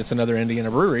thing. I mean, it's another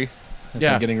Indiana brewery. As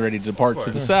Yeah. I'm getting ready to depart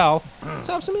to the south. Let's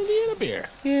have some Indiana beer.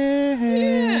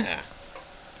 Yeah.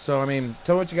 So I mean,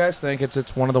 tell me what you guys think.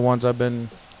 It's one of the ones I've been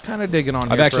kind of digging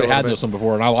on. I've here actually for a little had bit. this one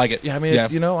before, and I like it. Yeah, I mean,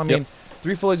 Yep.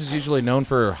 Three Floyds is usually known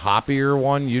for a hoppier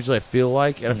one. Usually, I feel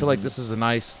like, and I feel like this is a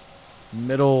nice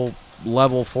middle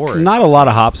level for it. Not a lot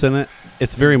of hops in it.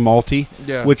 It's very malty,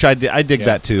 Yeah. which I dig Yeah.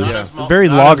 that too. Not as mal- Very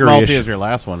not as malty lager-ish. as your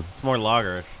last one. It's more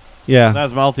lagerish. Yeah. Not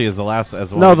as malty as the last.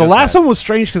 As the No, one the we just last had. one was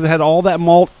strange because it had all that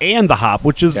malt and the hop,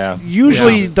 which is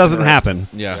usually doesn't happen.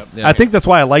 Yeah. I think that's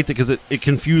why I liked it because it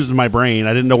confused my brain.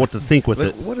 I didn't know what to think with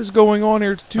it. What is going on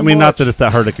here? It's too I mean, much. not that it's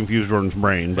that hard to confuse Jordan's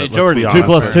brain, but Hey, let's Jordan, be 2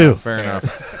 plus honest. 2. Fair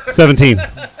enough. 17.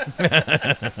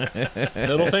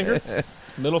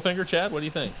 Middle finger, Chad. What do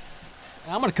you think?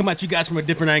 I'm going to come at you guys from a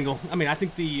different angle. I mean, I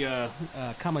think the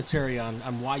commentary on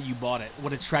why you bought it,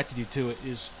 what attracted you to it,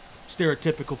 is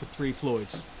stereotypical for Three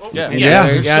Floyds. Yeah. And Yeah.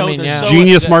 they're Yeah, I so- mean, they're yeah. so-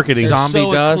 Genius they're- marketing. They're Zombie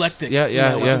so dust. eclectic, Yeah,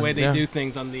 yeah, with yeah, the way they yeah. do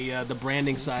things on the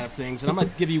branding side of things. And I'm going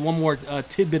to give you one more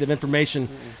tidbit of information.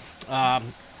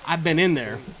 I've been in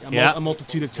there Yeah. a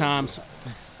multitude of times.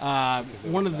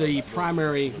 One of the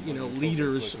primary,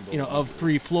 leaders, of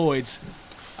Three Floyds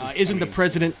isn't the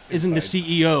president, isn't the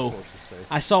CEO.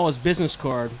 I saw his business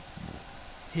card.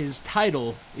 His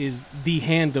title is The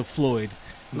Hand of Floyd.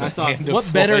 And I thought, Hand of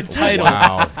what better Floyd. title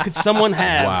Wow. could someone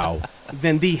have Wow.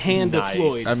 than The Hand Nice. of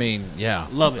Floyd? I mean, yeah.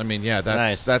 Love it. I mean, yeah.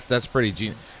 That's Nice. that's pretty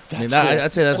genius. I mean, That's cool.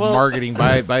 I'd say that's Well- marketing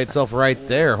by itself right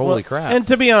there. Holy crap! And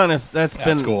to be honest, that's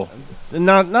been cool.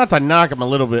 Not to knock them a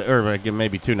little bit, or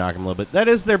maybe to knock them a little bit. That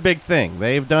is their big thing.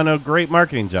 They've done a great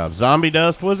marketing job. Zombie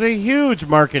Dust was a huge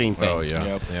marketing thing. oh yeah.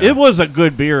 Yep. Yeah. It was a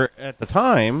good beer at the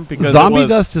time because Zombie it was,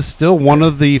 Dust is still one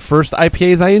of the first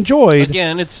IPAs I enjoyed,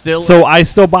 Again, it's still so I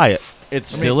still buy it.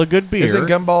 it's still a good beer. Isn't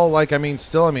Gumball like? I mean,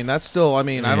 still. I mean, that's still. I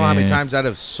mean, I don't know how many Yeah. times that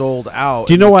have sold out.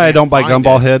 Do you know and why I can't don't buy find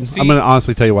Gumball it. Head? See- I'm going to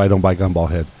honestly tell you why I don't buy Gumball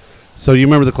Head. So you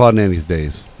remember the Claude and Andy's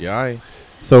days. Yeah.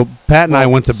 So Pat and I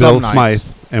Well, went to some Bill nights. Smythe,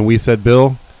 and we said,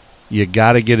 Bill, you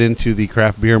got to get into the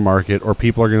craft beer market or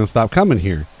people are going to stop coming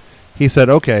here. He said,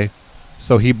 okay.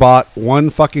 So he bought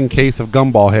one fucking case of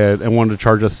Gumball Head and wanted to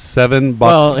charge us $7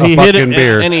 well, a he fucking hid it,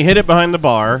 beer. and he hid it behind the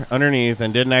bar underneath,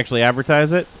 and didn't actually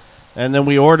advertise it. And then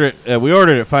we ordered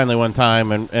it finally one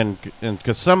time, and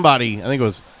because somebody, I think it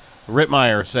was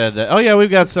Rittmeyer, said that, oh yeah,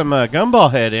 we've got some Gumball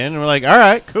Head in, and we're like, all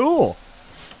right, cool.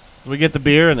 So we get the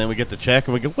beer, and then we get the check,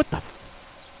 and we go, what the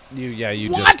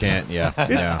You What? just can't. Yeah.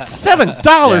 Yeah. $7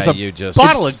 Yeah, a you just-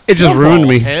 bottle of it just ruined Gumball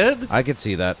me. Head? I could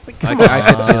see that. I Come could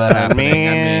see that on, happening.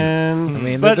 man. I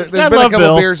mean, But there's I been a love couple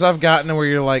Bill. beers I've gotten where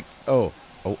you're like, oh,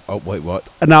 wait, what?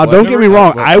 Now, What? don't get me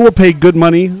wrong. What? I will pay good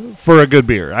money for a good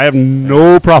beer. I have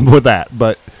no problem with that.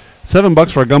 But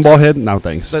 $7 for a Gumball Head? No,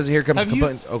 thanks. Says here comes Have you-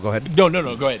 complaint. Oh, go ahead. No,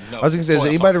 go ahead. No. I was gonna say, Go does on,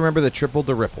 anybody remember the Triple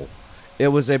the Ripple? It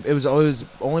was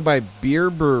only by Beer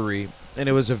Brewery, and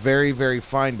it was a very, very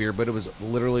fine beer, but it was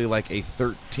literally like a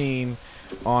 13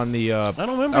 on the. I don't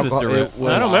remember alcohol. the It Drip.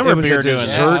 was, I don't remember it was beer a doing dessert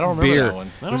that. Yeah, I don't remember beer. that one. I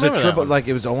It don't was a remember that triple. one. Like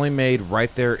it was only made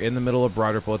right there in the middle of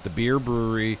Broad Ripple at the Beer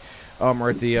Brewery, or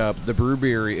at the Brew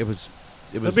Brewery. It was.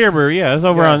 The beer brewery, yeah, it's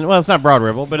over Yeah. on. Well, it's not Broad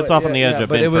Ripple, but it's off on the edge of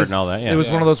but it Bedford was, and all that. Yeah, It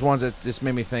was one of those ones that just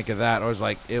made me think of that. I was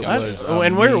like, it I- was.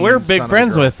 and we're big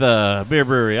friends with Beer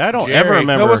Brewery. I don't ever Jerry.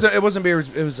 remember. No, it wasn't beer.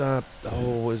 It was it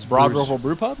was Broad Brews. Ripple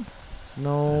Brew Pub?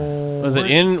 No. was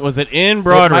it in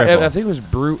Broad I Ripple? think it was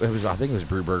Brew. I think it was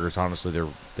Brew Burgers. Honestly,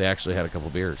 they actually had a couple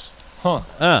beers. Huh.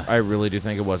 I really do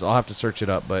think it was. I'll have to search it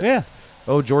up. But Yeah.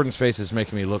 oh, Jordan's face is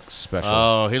making me look special.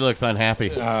 Oh, he looks unhappy.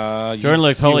 You- Jordan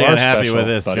looks you wholly are unhappy special, with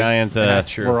this buddy. giant. Yeah,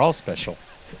 true. We're all special.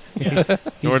 Jordan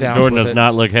with does it.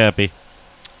 not look happy.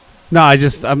 No,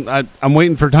 I'm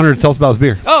waiting for Hunter to tell us about his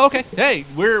beer. Oh, okay. Hey,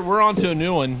 we're on to a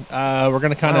new one. We're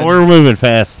gonna kind of We're moving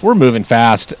fast. we're moving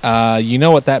fast. You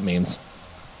know what that means?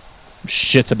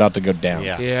 Shit's about to go down.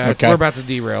 Yeah. Yeah, Okay. we're about to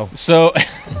derail. So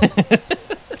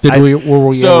Were we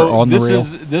ever so on the this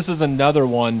rail? is another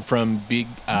one from Big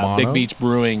Mono? Beach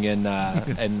Brewing in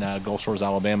Gulf Shores,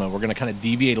 Alabama. We're gonna kind of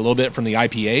deviate a little bit from the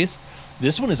IPAs.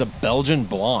 This one is a Belgian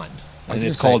blonde, I was and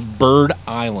it's gonna say- called Bird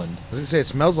Island. I was gonna say it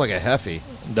smells like a Heffy.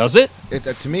 Does it?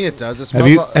 To me, it does. It Have smells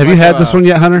you like, have you had this one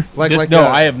yet, Hunter? No,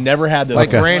 I have never had this.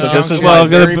 like one. Grand So this is Junction. my Well,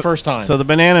 very good- first time. So the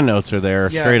banana notes are there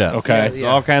Yeah. straight up. Okay. There's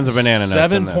all kinds of banana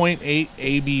notes. in this. 7.8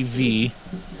 ABV.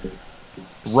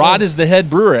 Rod is the head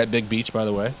brewer at Big Beach, by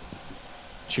the way.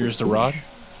 Cheers to Rod.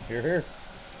 Here.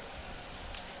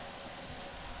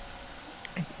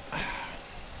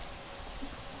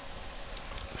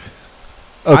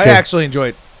 I Okay. actually enjoy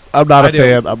it. I'm not I a do.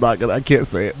 fan. I can't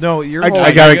say it. No, you're. I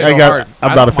holding got it it, so I got it. hard.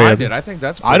 I'm I not a don't mind fan. it. I think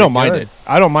that's. I don't pretty mind good. it.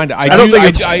 I don't mind it. I don't think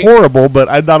it's horrible, but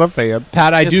I'm not a fan.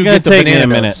 Pat, I It's do gonna get the take me banana a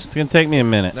minute. notes. It's gonna take me a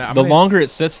minute. Nah, I'm The gonna- longer it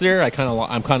sits there, I'm kind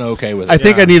of okay with it. I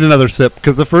think Yeah. I need another sip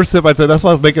because the first sip I took, that's why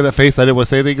I was making that face. I didn't want to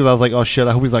say anything because I was like, oh shit,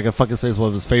 I hope he's not gonna fucking say it's one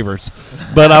of his favorites.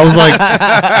 But I was like,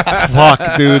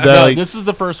 fuck, dude. No, Like, this is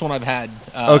the first one I've had.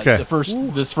 Okay.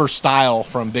 This first style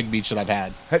from Big Beach that I've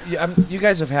had. You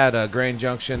guys have had Grand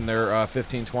Junction, their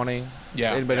 1520.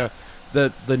 Yeah. Anybody know?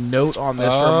 The note on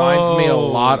this reminds me a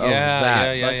lot of yeah,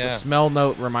 that. yeah, Like, yeah. the smell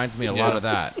note reminds me a lot Yeah. of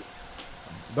that.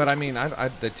 But I mean,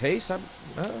 the taste,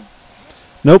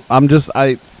 Nope.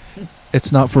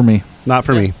 It's not for me. Not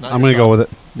for Yeah, me. not I'm your going to go style. with it.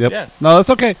 Yep. Yeah. No, that's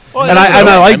okay. Well, and that's I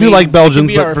all right. do like it could Belgians,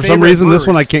 be our but for some favorite reason, this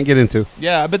one brewery. I can't get into.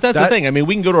 Yeah, but that's the thing. I mean,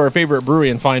 we can go to our favorite brewery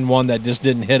and find one that just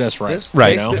didn't hit us right.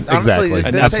 Right. You know? Honestly, Exactly. And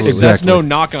this that's, tastes- that's no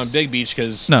knock on Big Beach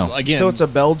because, No. again, So it's a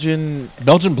Belgian,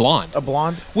 Belgian blonde, a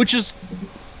blonde. which is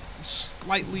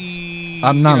slightly.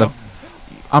 I'm not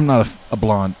a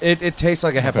blonde. It tastes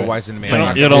like a Hefeweizen to me.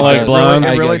 Fan. You don't like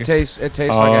blondes? It really tastes. It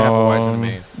tastes like a Hefeweizen to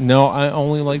me. No, I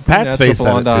only like Pat's brunettes face with said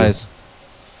it, blonde too. eyes.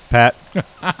 Pat.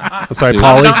 I'm sorry, See,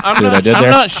 Polly. I'm See what I did there?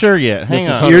 not sure yet. Hang This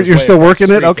is on. Hunter's You're way still of working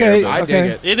it? street Okay. fair, I okay.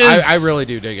 dig it. It is. I really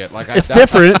do dig it. Like It's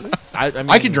that's- different. I mean,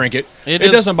 I could drink it. It It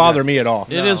is- doesn't bother me at all.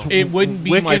 It is It wouldn't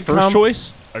be my wicked first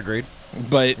choice, Agreed.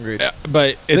 but Agreed.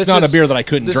 but it's This not a is- beer that I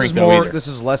couldn't This drink is though more. either. This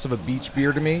is less of a beach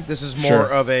beer to me. This is more Sure.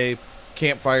 of a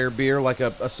campfire beer, like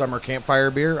a summer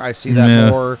campfire beer. I see that Yeah.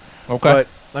 more. Okay. But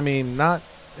I mean, not.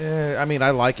 I mean, I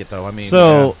like it though. I mean,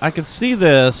 So I could see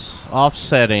this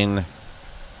offsetting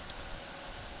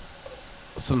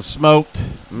some smoked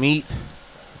meat,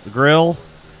 grill,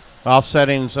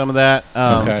 offsetting some of that,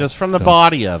 Okay. just from the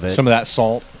body of it. Some of that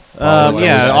salt. Yeah, Smoking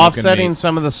offsetting meat.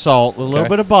 some of the salt, a little Okay.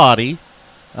 bit of body.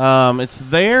 It's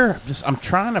there. I'm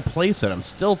trying to place it. I'm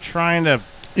still trying to.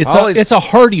 It's a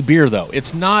hearty beer though.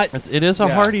 It's not. It is a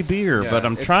Yeah. hearty beer, Yeah, but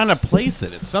I'm it's- trying to place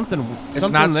it. It's something. it's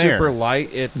something not there. super light.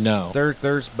 It's No.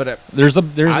 There's but it, There's a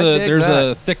I dig there's a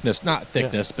that. thickness, not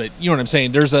thickness, but you know what I'm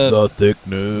saying. There's a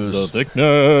thickness.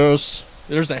 thickness.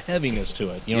 There's a heaviness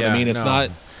to it. You know what I Yeah, mean? It's no. not.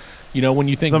 You know, when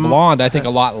you think The- blonde, I think a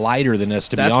that's- lot lighter than this.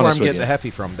 To be That's where I'm honest with getting you. the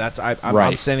Heffy from. That's I'm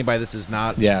Right. standing by. This is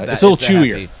not. Yeah, that- it's a little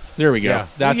chewier. Heffy. There we go. Yeah.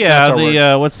 That's yeah. our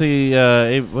word. What's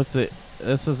the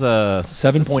this is a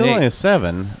 7.8. It's only a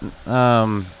 7.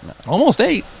 Almost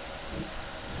 8.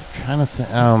 Trying to think.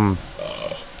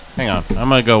 Hang on. I'm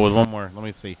gonna go with one more. Let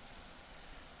me see.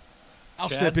 I'll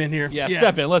Chad? step in here. Yeah,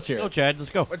 step in. Let's hear Go, it. Chad. Let's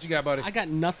go. What you got, buddy? I got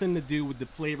nothing to do with the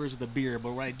flavors of the beer,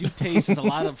 but what I do taste is a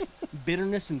lot of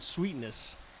bitterness and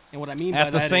sweetness. And what I mean by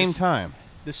At the that same is time.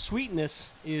 the sweetness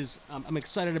is I'm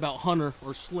excited about Hunter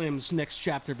or Slim's next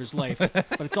chapter of his life,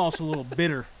 but it's also a little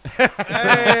bitter. Hey,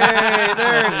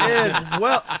 there it is.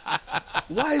 Well,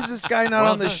 why is this guy not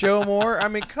on the show more? I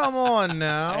mean, come on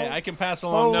now. Hey, I can pass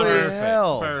along Holy numbers.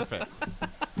 hell! Perfect.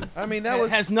 I mean, that It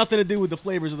was. has nothing to do with the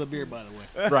flavors of the beer, by the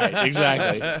way. Right,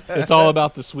 exactly. It's all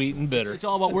about the sweet and bitter. It's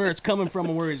all about where it's coming from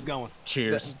and where he's going.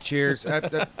 Cheers. Cheers.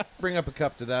 Bring up a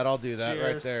cup to that. I'll do that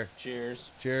right there. Cheers.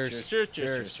 Cheers.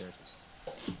 Cheers.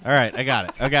 All right, I got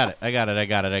it. I got it. Oh,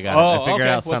 I figured okay.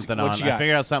 out What's- something what on. you I got?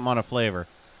 figured out something on a flavor.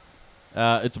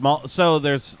 It's malt. So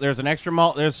there's an extra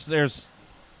malt.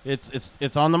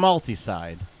 It's on the malty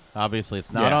side. Obviously,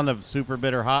 it's not Yeah. on the super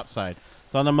bitter hop side.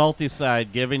 It's on the malty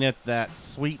side, giving it that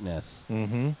sweetness.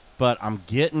 Mm-hmm. But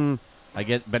I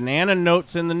get banana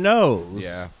notes in the nose.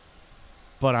 Yeah.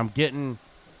 But I'm getting,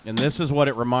 and this is what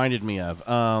it reminded me of.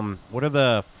 What are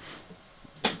the?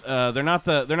 They're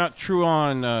not true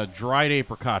on dried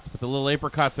apricots, but the little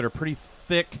apricots that are pretty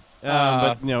thick,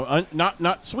 but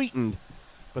not sweetened.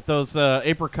 But those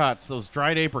apricots, those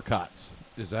dried apricots.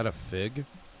 Is that a fig?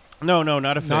 No,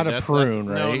 not a fig. Not a That's- prune,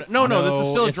 no, right? No, this is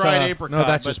No, still a it's dried a- apricot. No,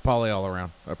 that's but, just poly all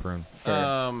around. A prune. Fair.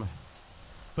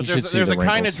 But You should there's see a the kind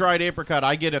of wrinkles. dried apricot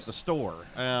I get at the store,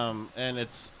 and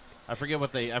it's I forget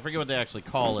what they actually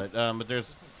call it. But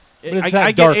there's But it's I that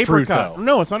get dark fruit, apricot. though.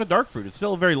 No, it's not a dark fruit. It's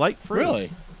still a very light fruit.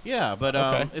 Really? Yeah, but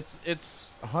Okay. it's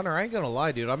Hunter, I ain't gonna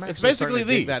lie, dude. I'm actually basically starting to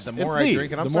dig these. that. The more It's I these.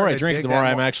 drink it, The I'm more I starting to drink, dig the more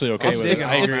that I'm actually okay I'm with it. digging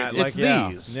I on agree. that. It's Like, yeah.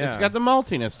 these. Yeah. It's got the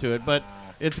maltiness to it, but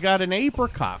it's got an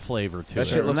apricot flavor to That it.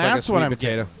 shit and looks like a that's sweet what I'm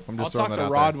potato. getting. I'm I'll just talk throwing to that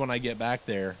out Rod there. when I get back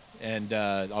there, and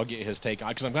I'll get his take on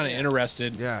because I'm kind of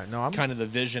interested. Yeah, no, I'm kind of the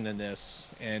vision in this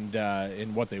and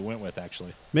in what they went with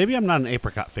actually. Maybe I'm not an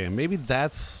apricot fan. Maybe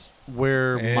that's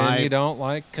where And my you don't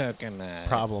like coconut.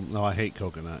 problem. No, I hate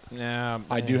coconut. Yeah,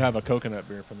 I do have a coconut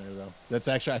beer from there though. That's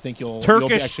actually I think you'll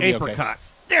Turkish actually be okay.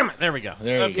 apricots. Damn it! There we go.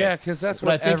 There you go. yeah, because that's But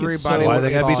what I think everybody. it's so, Why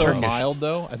they gotta be it's so Turkish? mild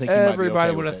though. I think you might be Everybody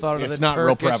okay would with have it. thought of It's the not real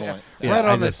Turkish- prevalent. Yeah, right I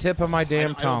on the just- tip of my I damn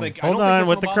don't tongue. think- I Hold don't think on there's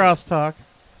with no the bother. crosstalk.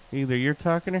 Either you're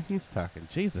talking or he's talking.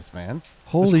 Jesus, man.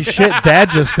 Holy shit! Dad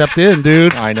just stepped in,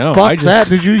 dude. I know. Fuck I just, that!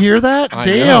 Did you hear that? I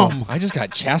Damn. know. I just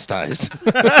got chastised.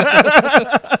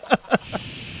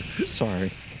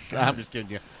 Sorry. I'm just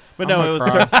kidding you. But no, it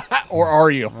was. Or are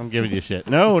you? I'm giving you shit.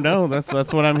 No,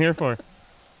 that's what I'm here for.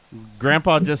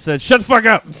 Grandpa just said, "Shut the fuck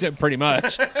up." Pretty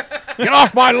much. Get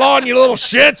off my lawn, you little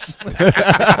shits.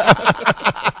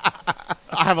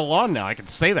 I have a lawn now. I can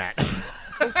say that.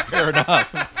 Fair enough.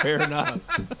 Fair enough.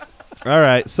 All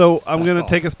right, so I'm That's gonna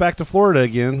take us back to Florida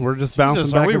again. We're just bouncing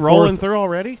Jesus, back are we and rolling forth. through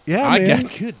already? Yeah, I man.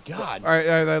 guess. Good God. All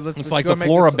right, let's It's like go the make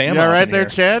floor this- of Bama. You all up right in there, here.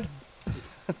 Chad?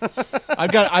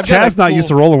 I've got Chad's not used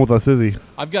to rolling with us, is he?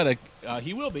 I've got a.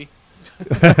 He will be.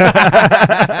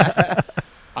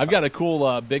 I've got a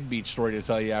cool Big Beach story to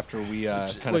tell you after we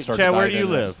kind of Wait, start. Chad, to where dive do you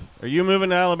into this. live? Are you moving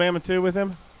to Alabama too with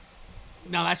him?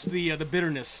 No, that's the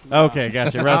bitterness. Okay,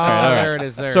 gotcha. Right, Oh, all right. there it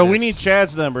is. There So it we is. need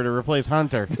Chad's number to replace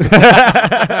Hunter.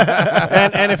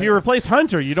 and if you replace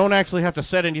Hunter, you don't actually have to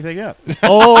set anything up.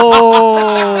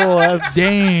 Oh, that's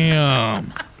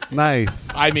Damn. nice.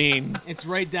 I mean, It's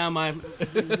right down my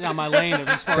lane of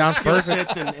as far Sounds as skill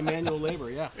perfect. sets and manual labor.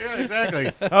 Yeah. Yeah,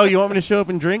 exactly. Oh, you want me to show up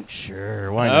and drink?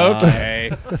 Sure, why not?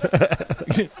 okay.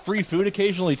 Free food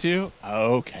occasionally too.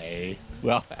 Okay.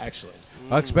 Well, actually,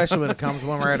 Especially when it comes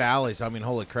when we're at Alley's. I mean,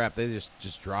 holy crap, they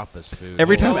just drop us food.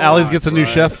 Every time Oh, Alley's gets a new right.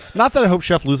 chef, not that I hope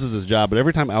Chef loses his job, but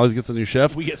every time Alley's gets a new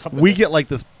chef, we get something. we get like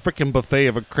this freaking buffet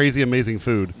of a crazy amazing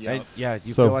food. And, yeah,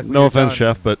 you So feel like no we're offense, done.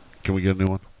 Chef, but can we get a new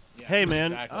one? Hey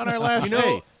man, Exactly. on our last You know,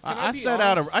 day, can I I be set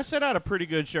honest? out a pretty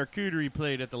good charcuterie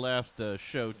plate at the last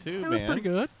show too, It man. was pretty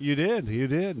good. You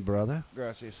did, brother.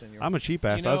 Gracias, senor. I'm a cheap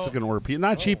ass. You I was just know- gonna order pizza.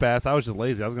 Not cheap ass. I was just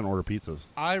lazy. I was gonna order pizzas.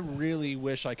 I really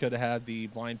wish I could have had the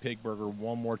blind pig burger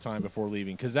one more time before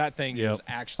leaving because that thing Yep. is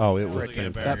actually Oh, it was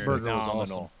freaking fantastic. That burger was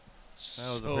phenomenal. That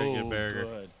was a pretty good burger.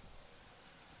 Good.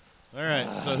 All right,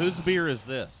 so whose beer is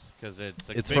this? Because it's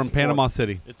It's big- from Panama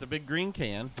City. It's a big green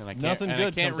can, and I can't. Nothing and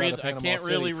good I can't comes read. out of I Panama can't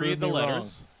really City. read the Prove me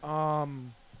letters.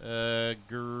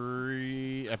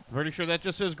 Green. I'm pretty sure that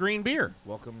just says green beer.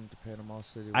 Welcome to Panama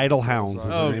City. Idle Hounds is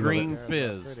the Oh, name of green it.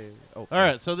 fizz. Oh, All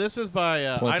right, so this is by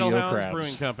Plenty Idle of Hounds crabs.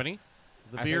 Brewing Company.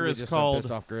 The I beer think we is just called.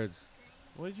 pissed off Grids.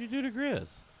 What did you do to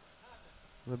Grizz?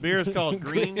 The beer is called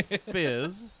Green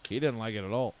Fizz. He didn't like it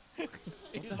at all.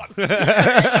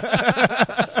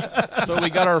 So we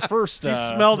got our first. He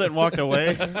smelled it and walked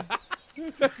away.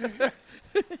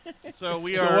 So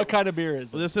we So are. what kind of beer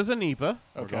is it? This is a NEPA.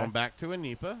 We're Okay. going back to a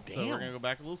NEPA. So we're Damn. going to go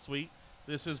back a little sweet.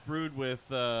 This is brewed with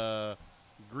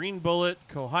Green Bullet,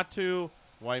 Kohatu,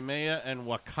 Waimea, and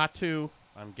Wakatu.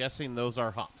 I'm guessing those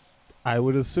are hops. I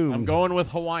would assume. I'm going with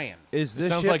Hawaiian. Is this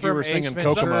sounds shit like you from were Ace singing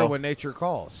Ventura Kokomo. When Nature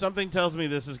Calls? Something tells me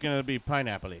this is going to be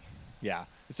pineapple-y. Yeah.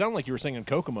 It sounded like you were singing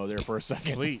Kokomo there for a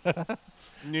second. Sweet.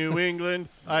 New England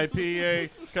IPA.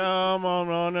 Come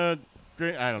on a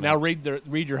drink. I don't Now know.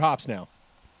 read your hops now.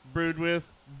 Brewed with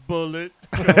Bullet,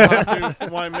 Kohatu,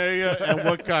 Waimea, and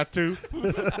Wakatu.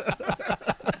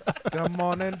 Come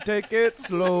on and take it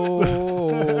slow.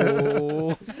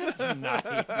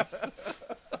 Nice.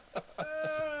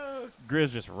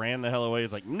 Grizz just ran the hell away.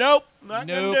 He's like, nope, not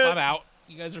gonna Nope, do it. I'm out.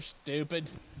 You guys are stupid.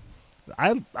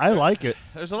 I like it.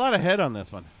 There's a lot of head on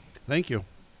this one. Thank you.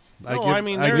 No, I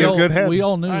mean, I there give is- good head. We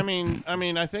all knew. I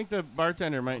mean, I think the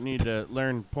bartender might need to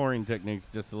learn pouring techniques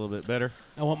just a little bit better.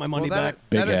 I want my money Well, back. that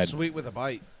Big is head. sweet with a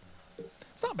bite.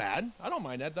 It's not bad. I don't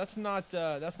mind that. That's not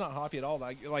hoppy at all.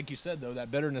 Like you said though,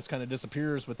 that bitterness kind of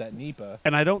disappears with that NEPA.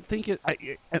 And I don't think it.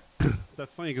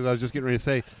 That's funny because I was just getting ready to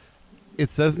say,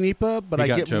 it says NEPA, but He I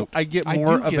got get choked. I get I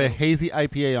more do of get a it. hazy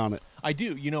IPA on it. I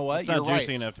do. You know what? It's not You're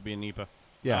juicy right. enough to be a NEPA.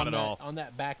 Yeah, Not at all. On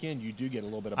that back end, you do get a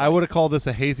little bit of. I would have called this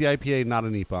a hazy IPA, not a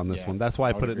NEPA on this Yeah, one. That's why I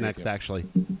I would put it agree with next. you. Actually,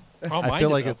 I'll I mind feel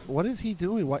it, like though. it's. What is he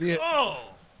doing? What? Oh,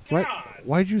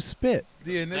 Why'd you spit?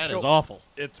 The that initial, is awful.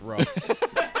 It's rough.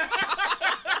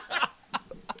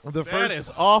 the That first,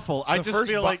 is awful. I the just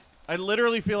first feel bu- like I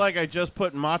literally feel like I just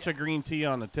put matcha green tea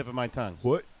on the tip of my tongue.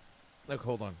 what? Look,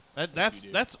 hold on. That's You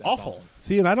do. that's awful. awesome.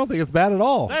 See, and I don't think it's bad at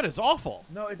all. That is awful.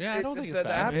 No, it's, Yeah, I don't think it's the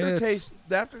bad. aftertaste.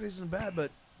 The aftertaste isn't bad,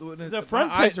 but The front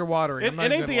my eyes ta- are watering. It, I'm not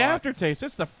it ain't even the gonna lie. aftertaste.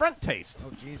 It's the front taste.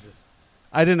 Oh Jesus!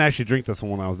 I didn't actually drink this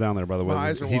one when I was down there. By the way, My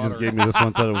eyes are he just watering. gave me this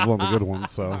one. Said it was one of the good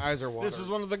ones. So My eyes are watering. This is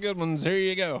one of the good ones. Here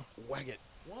you go. Wag it.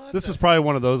 this is probably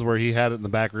one of those where he had it in the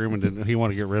back room and didn't. He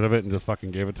wanted to get rid of it and just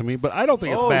fucking gave it to me. But I don't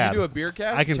think it's Oh, bad. you do a beer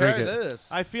cast? I can Try drink it. this.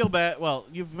 I feel bad. Well,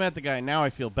 you've met the guy. Now I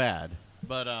feel bad.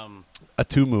 But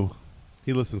Atumu,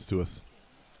 he listens to us.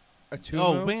 A two.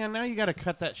 oh man, now you got to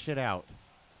cut that shit out.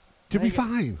 To be Hey,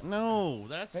 fine. No,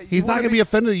 that's Hey, He's You not wanna gonna be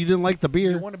offended you didn't like the You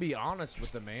beer. want to be honest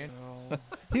with the man.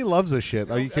 He loves this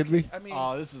shit. Are you kidding me? I mean,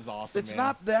 Oh, this is awesome. it's man.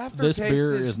 not the aftertaste. This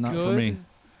beer is is not good. for me.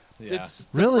 Yeah. It's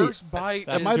Really? the first bite.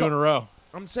 That's Am I two the- in a row.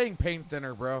 I'm saying paint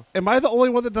thinner, bro. Am I the only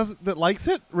one that likes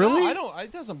it? Really? No, I don't.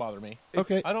 It doesn't bother me.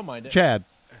 Okay. I don't mind it. Chad.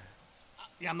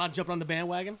 Yeah, I'm not jumping on the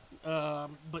bandwagon,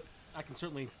 but I can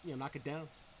certainly knock it down.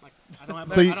 Like I don't have.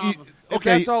 So I you- don't have a- If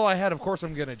Okay. that's all I had, of course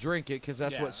I'm gonna drink it because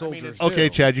that's Yeah, what I mean, soldiers it's- do. Okay,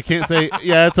 Chad. You can't say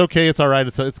yeah. It's okay. It's all right.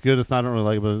 It's good. It's not. I don't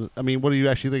really like it. But I mean, what do you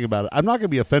actually think about it? I'm not gonna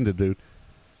be offended, dude.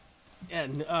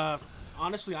 And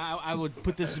honestly, I would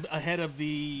put this ahead of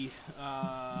the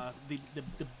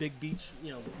Big Beach,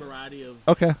 variety of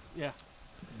Okay. yeah.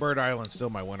 Bird Island's still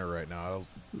my winner right now.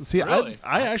 See, Really?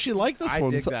 I actually like this I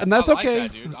one, dig so- that. and that's I like okay.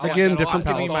 that, dude. I like Again, that a lot. different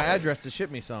Give me palates. my awesome. address to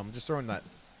ship me some. Just throwing that.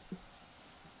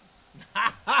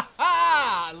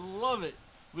 I love it.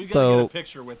 We gotta So- get a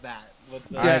picture with that. With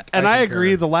the, Yeah, and I concur.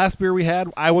 agree. The last beer we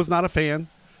had, I was not a fan,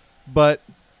 but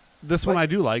this one I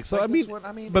do like. So Like I this mean, one,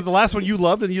 I mean, but the last one you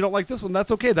loved and you don't like this one.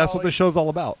 That's okay. That's what the show's all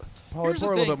about. Paulie, Here's the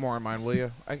pour a little thing. bit more in mine, will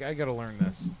you? I gotta learn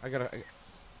this.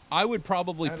 I would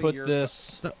probably Out of put your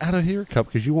this Out of your cup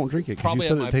because you won't drink it. Because you probably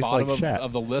said at it my tastes bottom like shat.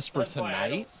 of the list for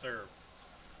tonight.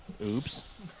 Oops.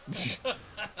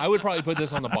 I would probably put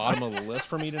this on the bottom of the list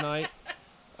for me tonight.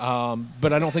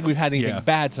 But I don't think we've had anything Yeah.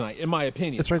 bad tonight, in my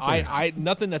opinion. It's right there. I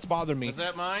nothing that's bothered me. Is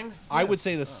that mine? I would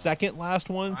say the second last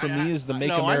one for me is the Make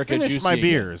no, America I finished Juicy my again.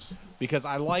 beers. Because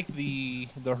I like the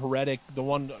Heretic, the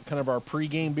one kind of our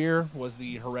pregame beer was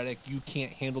the Heretic. You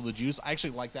can't handle the juice. I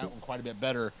actually like that one quite a bit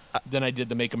better than I did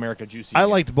the Make America Juicy. I again.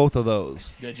 liked both of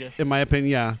those. Did you? In my opinion,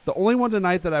 yeah. The only one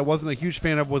tonight that I wasn't a huge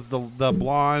fan of was the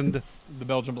blonde, The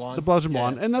Belgian blonde. the Belgian Yeah.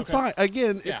 blonde, and that's Okay. fine.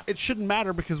 Again, Yeah. it shouldn't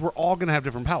matter because we're all going to have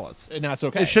different palates. And that's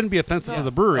okay. It shouldn't be offensive to the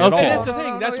brewery at And all. that's the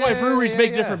thing. That's why breweries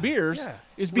make different beers. Yeah.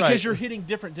 Is because Right. you're hitting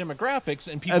different demographics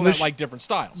and people And the that sh- like different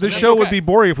styles. The And that's show would okay. be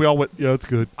boring if we all went, yeah, it's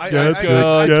good. I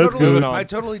Good.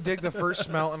 totally dig the first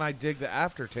smell and I dig the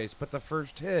aftertaste, but the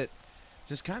first hit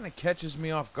just kind of catches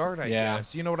me off guard. I Yeah.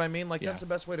 guess you know what I mean. Like Yeah. that's the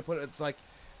best way to put it. It's like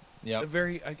a Yep.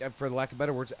 very, for lack of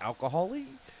better words, alcohol-y.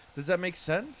 Does that make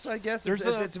sense? I guess There's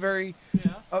it's very.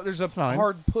 There's a fine.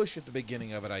 hard push at the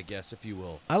beginning of it, I guess, if you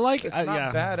will. I like It's it. not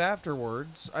Yeah. bad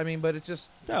afterwards. I mean, but it's just.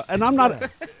 No, and I'm not.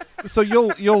 So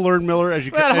you'll learn, Miller, as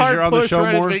That as hard you're on the push show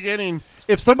right more. at the beginning.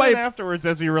 If somebody, And afterwards,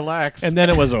 as you relax. And then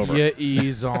it was over. Yeah,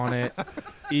 ease on it.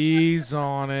 Ease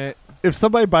on it. if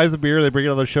somebody buys a beer, they bring it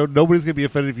on the show. Nobody's gonna be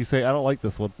offended if you say I don't like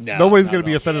this one. No, Nobody's not gonna at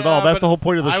be all. offended at all. That's but the whole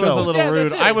point of the I show. was a little Yeah, rude.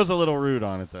 that's it. I was a little rude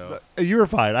on it though. You were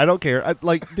fine. I don't care.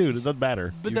 Like, dude, it doesn't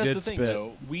matter. But You that's did the thing, spit.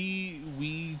 though.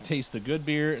 We taste the good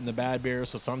beer and the bad beer,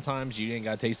 so sometimes you ain't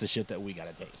got to taste the shit that we got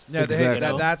to taste. Yeah,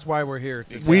 Exactly. that's why we're here.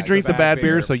 to We taste drink the bad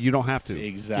beer, so you don't have to.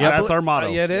 Exactly. Yeah, that's our motto.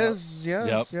 Yeah, it is. Yes,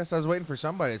 Yep. yes. I was waiting for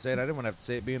somebody to say it. I didn't want to have to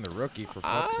say it being the rookie, for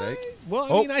fuck's sake. Well, I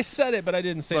Oh. mean, I said it, but I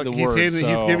didn't say Look, the he's word. handing- so.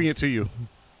 he's giving it to you.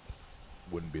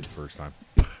 Wouldn't be the first time.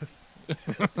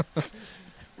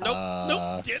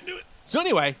 Nope, can't do it. So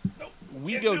anyway,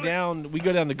 we go down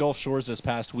to Gulf Shores this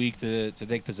past week to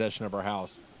take possession of our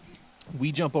house.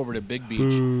 We jump over to Big Beach.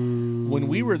 When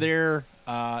we were there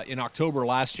in October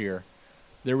last year,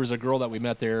 there was a girl that we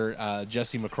met there.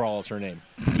 Jessie McCraw is her name.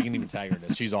 You can even tag her in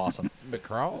this. She's awesome.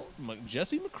 McCraw?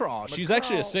 Jessie McCraw. She's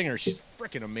actually a singer. She's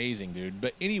freaking amazing, dude.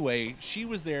 But anyway, she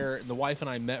was there. And the wife and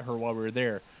I met her while we were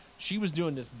there. She was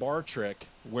doing this bar trick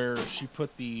where she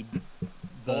put the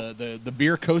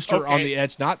beer coaster on the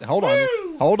edge.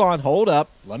 Hold up.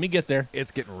 Let me get there. It's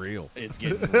getting real. It's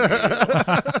getting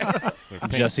real.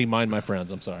 Jesse, mind my friends.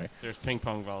 I'm sorry. There's ping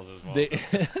pong balls as well.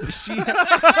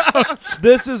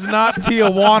 This is not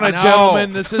Tijuana, No.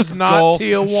 gentlemen. This is not Gulf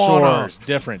Tijuana. Shores,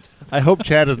 different. I hope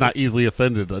Chad is not easily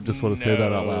offended. I just want to say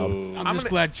that out loud. I'm just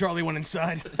glad Charlie went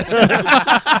inside.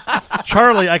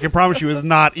 Charlie, I can promise you, is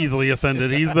not easily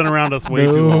offended. He's been around us way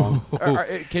too long.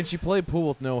 Can she play pool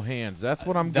with no hands? That's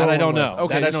what I'm That going I don't with. know.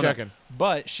 Okay, That I just don't know. checking.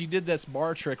 But she did this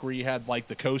bar trick where you had like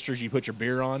the coasters you put your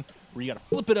beer on, where you got to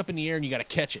flip it up in the air and you got to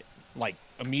catch it like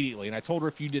immediately. And I told her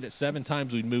if you did it 7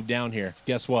 times, we'd move down here.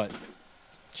 Guess what?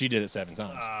 She did it 7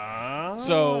 times.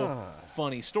 So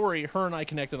funny story. Her and I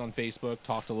connected on Facebook,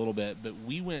 talked a little bit, but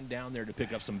we went down there to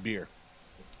pick up some beer.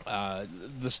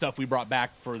 The stuff we brought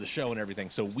back for the show and everything.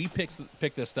 So we picked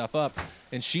this stuff up,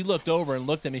 and she looked over and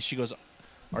looked at me. She goes,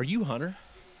 "Are you Hunter?"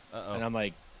 And I'm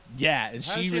like, "Yeah." And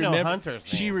How she does she know remembered. Hunter's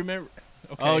She name? remembered.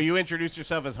 Okay. Oh, you introduced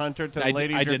yourself as Hunter to the I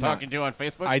ladies you're did not. talking to on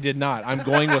Facebook? I did not. I'm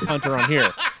going with Hunter on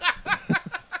here.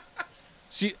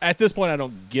 She at this point I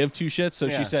don't give 2 shits, so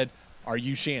Yeah. she said, "Are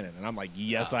you Shannon?" And I'm like,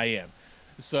 "Yes, I am."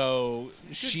 So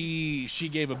she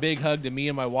gave a big hug to me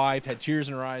and my wife, had tears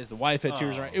in her eyes. The wife had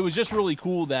tears in her eyes. It was just really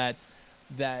cool that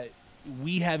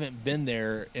we haven't been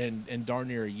there in darn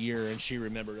near a year, and she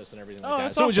remembered us and everything like Oh, that.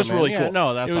 that's So it was just awesome, really man. Yeah, cool.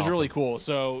 no, that's it was awesome. really cool.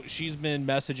 So she's been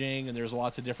messaging, and there's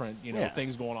lots of different Yeah.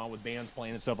 things going on with bands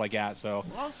playing and stuff like that. So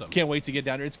Awesome. can't wait to get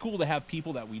down there. It's cool to have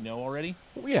people that we know already.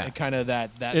 Yeah. And kind of that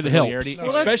It familiarity,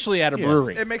 helps. especially at a yeah.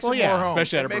 brewery. It makes Well, it yeah, more home.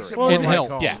 especially at a It makes brewery. it more It like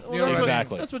helps. home. Yeah. You know what I mean?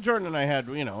 Exactly. That's what Jordan and I had,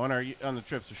 on the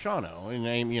trips to Shawano.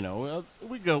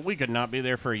 And we could not be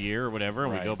there for a year or whatever,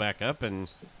 and Right. we go back up, and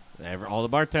all the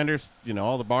bartenders,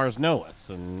 all the bars know us,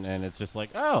 and it's just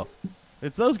like, oh,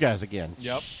 it's those guys again.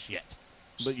 Yep. Shit.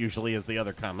 But usually is the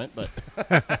other comment, but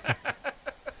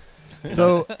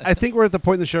So I think we're at the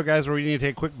point in the show, guys, where we need to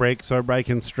take a quick break so everybody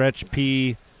can stretch,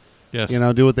 pee, Yes.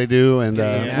 do what they do, and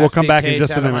Get the we'll come nasty back in taste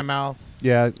just a out of my minute. mouth.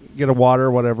 Yeah, get a water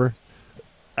or whatever.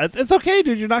 It's okay,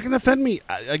 dude. You're not going to offend me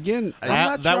again.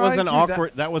 not That was trying an to.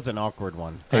 awkward. That was an awkward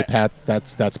one. Hey Pat,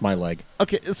 that's my leg.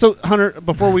 Okay, so Hunter,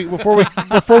 before we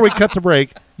cut to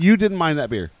break, you didn't mind that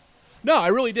beer. No, I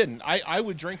really didn't. I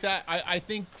would drink that. I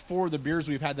think for the beers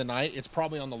we've had tonight, it's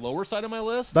probably on the lower side of my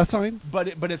list. That's fine. But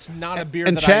it's not a beer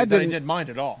and that Chad I didn't- didn't mind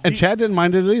at all. And Chad didn't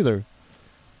mind it either.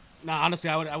 No, honestly,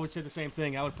 I would say the same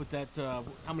thing. I would put that.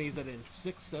 How many is that in?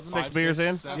 6, 7? Six beers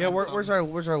in? Yeah, where's our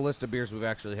list of beers we've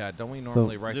actually had? Don't we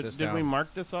normally write this Did down? we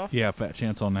mark this off? Yeah, fat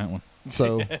chance on that one.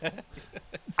 So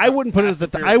I wouldn't put it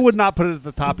at the. I would not put it at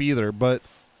the top either, but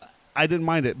I didn't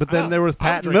mind it. But then there was I would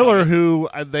Pat drink Miller on it. who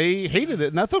they hated it,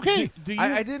 and that's okay. Do you?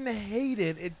 I didn't hate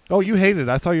it. Oh, you hated it.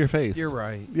 I saw your face. You're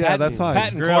right. Yeah, Pat- that's fine.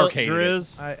 Pat and Clark hated it.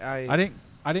 Grizz.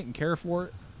 I didn't care for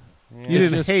it. You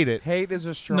didn't just- hate it. Hate is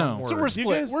a strong No. word. So we're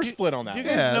split. guys- we're do- split on that. do you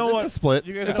one. guys Yeah, know it's what? a split.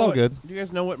 You guys It's know all what- good. Do you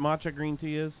guys know what matcha green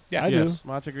tea is? Yeah. I do. Yes.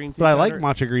 Matcha green tea. But I like powder?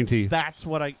 matcha green tea. That's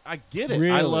what I get it. I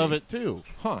Really? love it too.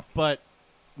 Huh. But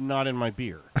not in my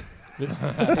beer.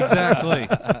 Exactly.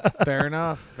 Fair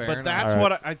enough. But Fair enough. that's All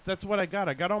right. that's what I got.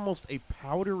 I got almost a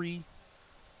powdery.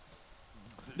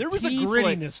 There was a tea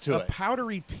grittiness to a it.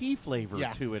 powdery tea flavor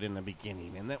Yeah. to it in the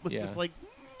beginning, and that was Yeah. just like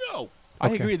no. I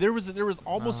Okay. agree. There was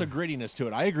almost a grittiness to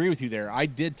it. I agree with you there. I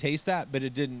did taste that, but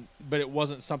it didn't. But it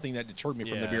wasn't something that deterred me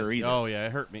from the beer either. Oh yeah,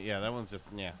 it hurt me. Yeah, that one's just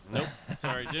nope.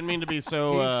 Sorry, didn't mean to be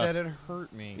so. He said it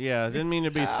hurt me. Yeah, didn't mean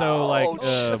to be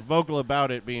so vocal about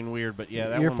it being weird, but yeah,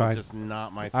 that You're one fine. was just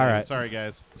not my thing. All right. Sorry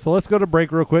guys. So let's go to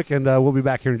break real quick, and we'll be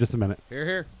back here in just a minute.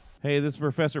 Here. Hey, this is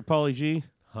Professor Pauly G.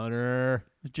 Hunter.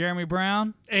 Jeremy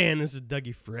Brown. And this is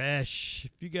Dougie Fresh.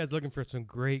 If you guys looking for some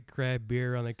great craft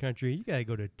beer on the country, you got to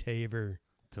go to Taver.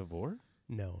 Tavor?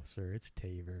 No, sir, it's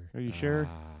Taver. Are you sure?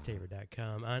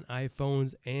 Taver.com on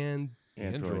iPhones and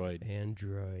Android.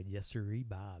 Android. Yes, sirree,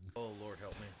 Bob. Oh, Lord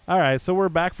help me. All right, so we're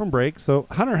back from break. So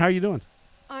Hunter, how are you doing?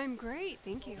 I'm great,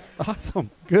 thank you. Awesome,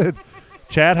 good.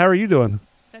 Chad, how are you doing?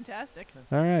 Fantastic.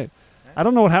 All right. I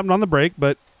don't know what happened on the break,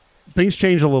 but things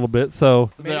changed a little bit.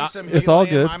 So Maybe some it's all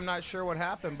helium. good. I'm not sure what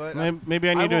happened, but Maybe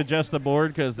I need to won't- adjust the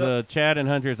board because the Chad and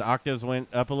Hunter's octaves went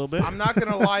up a little bit. I'm not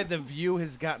gonna lie. The view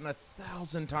has gotten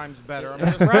 1,000 times better. I'm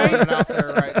just putting it out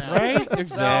there right now. Right? 1,000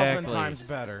 Exactly. times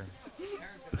better.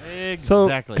 So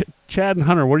Exactly. Chad and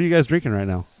Hunter, what are you guys drinking right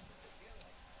now?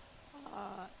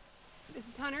 This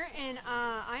is Hunter, and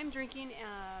I'm drinking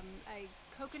a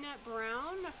coconut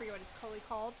brown. I forget what it's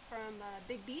called from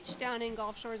Big Beach down in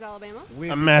Gulf Shores, Alabama. We've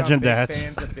Imagine become big that.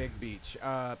 Fans of Big Beach.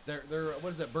 They're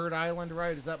what is it? Bird Island,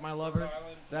 right? Is that my lover?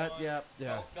 That yeah.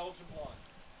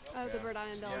 Oh, the Rhode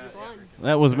Island Belgian blonde.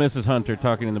 That was Mrs. Hunter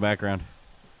talking in the background.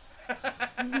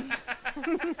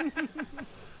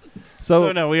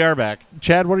 So no, we are back.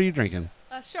 Chad, what are you drinking?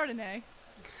 Chardonnay.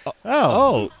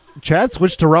 Oh, Chad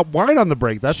switched to wine on the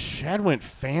break. That's Chad went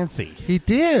fancy. he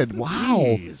did. Wow.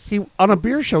 Jeez. He on a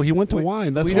beer show. He went to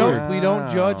wine. That's we weird.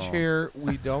 don't judge here.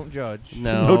 We don't judge.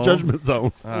 No judgment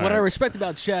zone. What I respect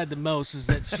about Chad the most is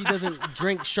that she doesn't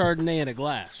drink Chardonnay in a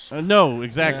glass. No,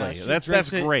 exactly. She That's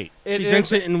drinks it- great. She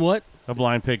drinks it in what? A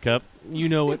blind pig cup. You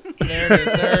know it. There it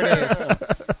is. There it is.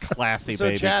 Classy, So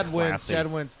baby. Chad wins. Classy.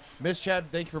 Chad wins. Miss Chad,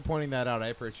 thank you for pointing that out. I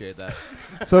appreciate that.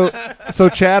 So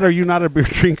Chad, are you not a beer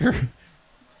drinker?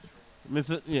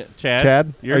 Chad.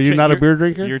 Chad, You're are you not a you're- beer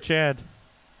drinker? You're Chad.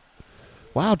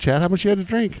 Wow, Chad, how much you had to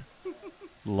drink?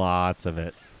 Lots of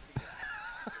it.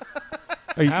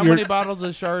 Are you, How you're- many bottles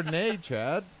of Chardonnay,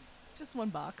 Chad? Just one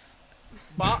box.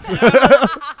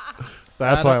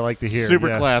 That's what I like to hear. Super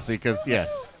yes. classy, because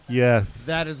yes. Yes.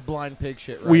 That is blind pig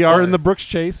shit. Right we are there. in the Brooks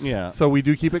Chase. Yeah. So we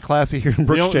do keep it classy here in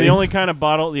Brooks Chase. The only kind of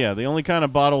bottle, the only kind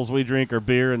of bottles we drink are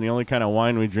beer, and the only kind of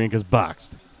wine we drink is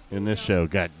boxed. In this show,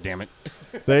 god damn it.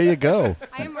 There you go.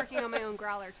 I am working on my own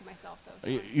growler to myself, though.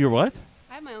 So You're what?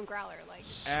 I have my own growler. Like,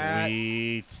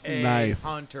 Sweet. A Nice.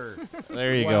 Hunter.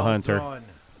 There you go, Well Hunter. done.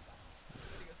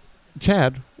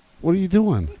 Chad, what are you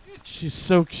doing? She's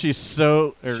so She's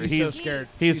so he's scared.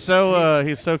 he's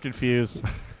so confused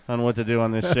on what to do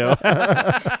on this show.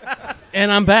 And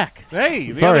I'm back.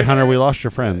 Hey, Sorry, Hunter, we lost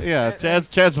your friend. Yeah,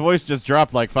 Chad's voice just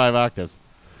dropped like 5 octaves.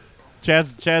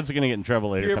 Chad's gonna get in trouble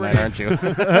later tonight, aren't you?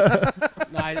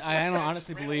 No, I don't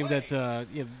honestly believe that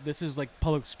this is like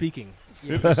public speaking.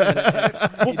 You know,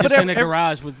 just in a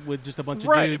garage with just a bunch of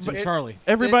Right, dudes but and Charlie.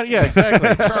 Everybody, yeah,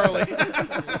 exactly,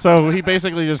 Charlie. So he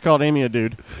basically just called Amy a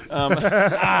dude.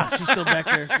 She's still back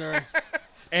there. Sorry.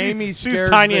 Amy She's scares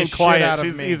tiny the and shit quiet. out of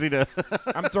She's me. easy to.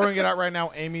 I'm throwing it out right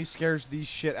now. Amy scares the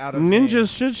shit out of me.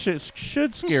 Ninjas should scare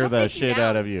She'll the take you shit down.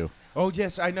 out of you. Oh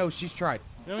yes, I know. She's tried.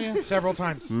 Oh yeah, Several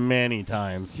times. many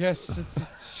times. Yes, it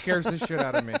scares the shit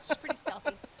out of me. she's pretty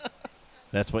stealthy.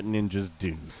 That's what ninjas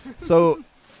do. So,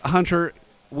 Hunter,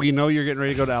 we know you're getting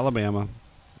ready to go to Alabama,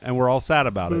 and we're all sad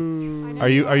about it. I know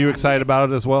Are you excited about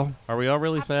it as well? Are we all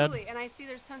really Absolutely. And I see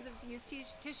there's tons of used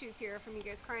tissues here from you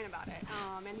guys crying about it.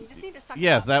 And you just need to suck it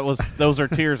Yes, up. those are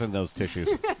tears in those tissues.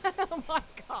 Oh my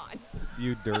God.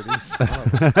 You dirty son.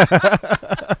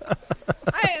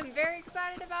 I am very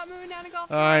excited about moving down to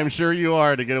Gulf. I'm sure you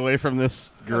are to get away from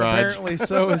this garage. Apparently,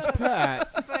 so is Pat.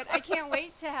 But I can't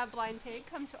wait to have Blind Pig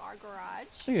come to our garage.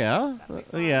 Yeah, That'll be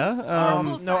fun. yeah. Cool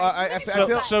no, side. I Maybe feel-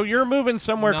 cool side. So you're moving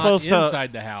somewhere Not close to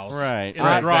inside the house. right In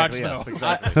the garage, exactly, though. yes,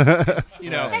 exactly. You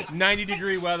know, Hey,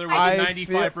 90-degree weather with I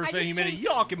 95% feel- humidity. I just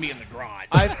Y'all can be in the garage.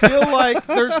 I feel like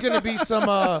there's going to be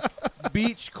some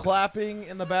beach clapping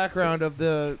in the background of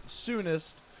the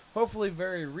soonest, hopefully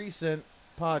very recent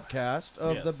podcast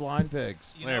of Yes. the Blind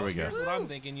Pigs. You There know, we go. Here's what I'm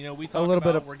thinking. You know, we A talked little about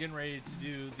bit of- we're getting ready to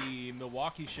do the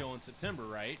Milwaukee show in September,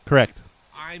 right? Correct.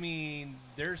 I mean,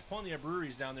 there's plenty of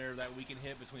breweries down there that we can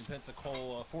hit between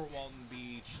Pensacola, Fort Walton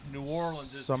Beach, New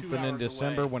Orleans. Is 2 Something in hours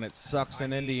December away. when it sucks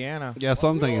in Indiana. Yeah, so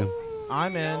I'm thinking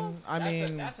I'm in. I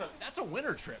mean, that's a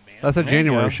winter trip, man. that's a There you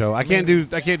January go. show. I can't do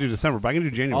December, but I can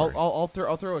do January. I'll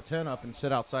throw a tent up and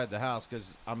sit outside the house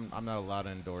because I'm not allowed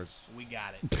indoors. We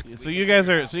got it. So you guys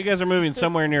are moving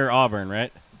somewhere near Auburn,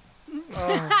 right?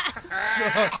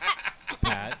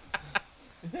 Pat.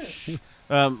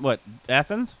 What,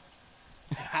 Athens?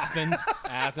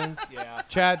 Athens, yeah.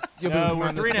 Chad, you'll No, be we're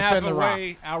on 3.5 defend the rock.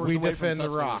 away, hours We away defend from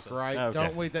the rock, Tuscaloosa. right? Okay.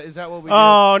 Don't we? Is that what we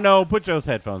Oh no! Put Joe's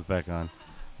headphones back on.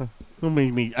 Who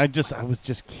made me? I was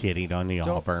just kidding on the Don't-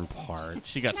 Auburn part.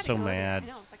 She got Just so had to go there. mad. I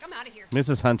know. It's like, I'm out of here.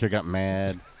 Mrs. Hunter got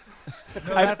mad.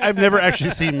 I've never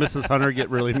actually seen Mrs. Hunter get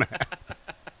really mad.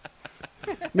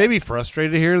 Maybe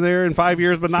frustrated here and there in 5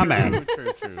 years, but not mad.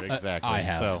 True, exactly. I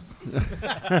have. So,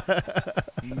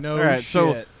 do? No all right.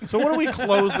 shit. So what are we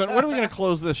closing? What are we going to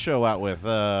close this show out with?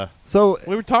 So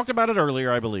We were talked about it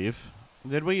earlier, I believe.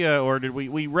 Did we? Or did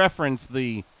we reference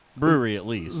the brewery at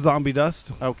least? Zombie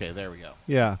Dust. Okay, there we go.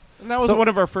 Yeah. And that was So- one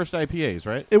of our first IPAs,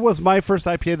 right? It was my first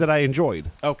IPA that I enjoyed.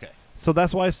 Okay. So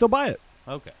that's why I still buy it.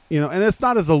 Okay. And it's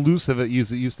not as elusive as it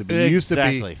used to be. It used to be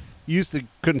Exactly. you used to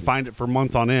couldn't find it for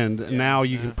months on end. And now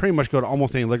you can pretty much go to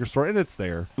almost any liquor store and it's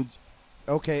there.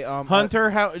 Okay, Hunter,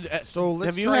 how? so let's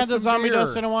have you try had the some zombie beer.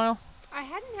 dust in a while? I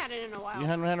hadn't had it in a while. You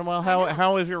hadn't had it in a while. I know.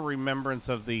 How is your remembrance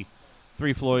of the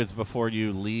Three Floyds before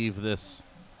you leave this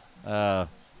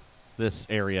this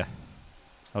area?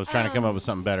 I was trying to come up with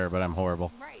something better, but I'm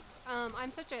horrible. Right.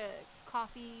 I'm such a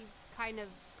coffee kind of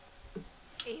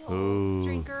ale Ooh.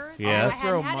 drinker. Yes. I Let's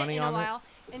throw hadn't had money it in a on it. while,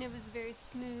 and it was very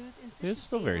smooth and citrusy. It's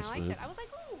still very and I liked smooth. it. I was like,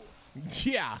 ooh.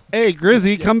 Yeah. Hey,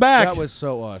 Grizzy, come back. That was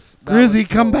so us. That Grizzy, was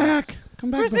so come us. back. Come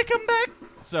back. come back.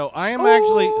 So I am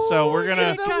actually. So we're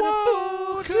gonna.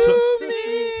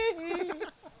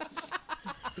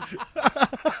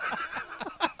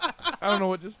 I don't know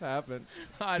what just happened.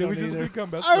 I Did don't we just either. become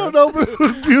best I don't friends? know, but it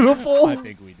was beautiful. I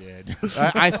think we did.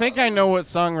 I think I know what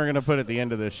song we're gonna put at the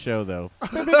end of this show, though.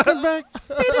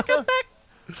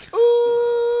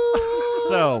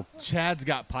 So Chad's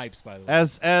got pipes, by the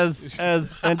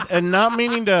way. and not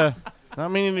meaning to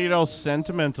get all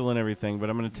sentimental and everything, but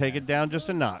I'm going to take it down just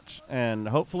a notch, and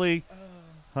hopefully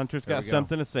Hunter's There got we go.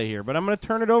 something to say here. But I'm going to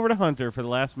turn it over to Hunter for the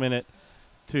last minute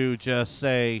to just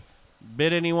say,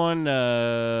 bid anyone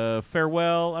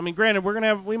farewell. I mean, granted,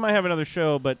 we might have another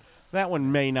show, but that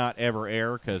one may not ever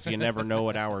air because you never know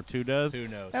what hour 2 does. Who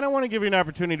knows? And I want to give you an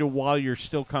opportunity to, while you're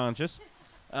still conscious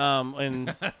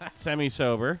and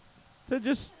semi-sober, to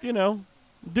just, do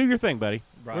your thing, buddy.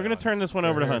 Right We're going to on. turn this one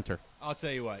over to Hunter. I'll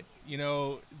tell you what.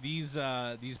 These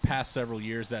past several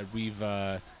years that we've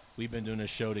been doing this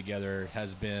show together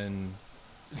has been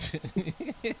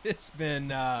it's been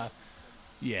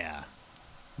yeah.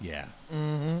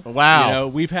 Wow.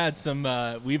 We've had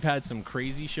some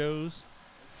crazy shows.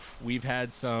 We've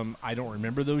had some I don't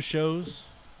remember those shows.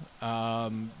 But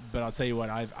I'll tell you what,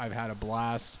 I've had a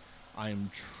blast. I am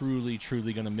truly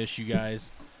going to miss you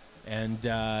guys. And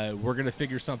we're going to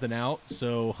figure something out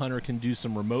so Hunter can do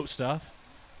some remote stuff.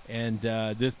 And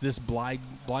this blind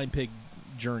pig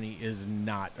journey is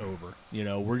not over.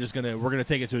 We're gonna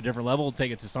take it to a different level,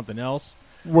 take it to something else.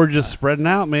 We're just spreading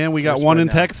out, man. We got we're one in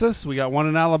spreading out. Texas. We got one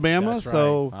in Alabama. That's right.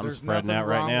 So I'm There's spreading nothing out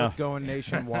right wrong now. with going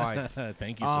nationwide.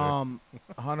 Thank you, sir.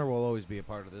 Hunter will always be a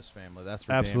part of this family. That's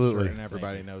for Absolutely. damn sure, and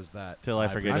everybody knows that. Till I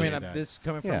forget. I mean, appreciate that. this is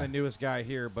coming from Yeah. the newest guy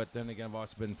here, but then again, I've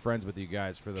also been friends with you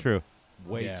guys for the True.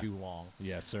 way Yeah. too long.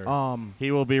 Yes, sir.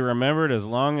 He will be remembered as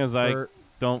long as I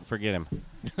Don't forget him.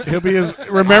 He'll be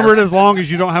remembered as long as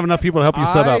you don't have enough people to help you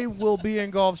set I up. will be in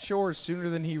Gulf Shores sooner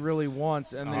than he really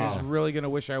wants, and then he's really going to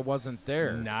wish I wasn't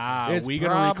there. Nah, it's we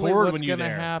gonna probably record what's when you're gonna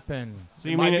there. happen. So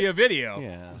It you might mean be a video.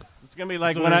 Yeah. It's gonna be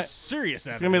like So when there's I. serious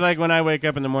It's gonna be like when I wake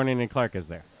up in the morning and Clark is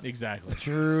there. exactly.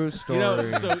 True story. You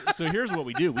know, so here's what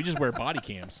we do. We just wear body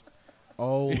cams.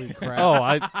 Holy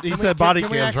crap. He said body Can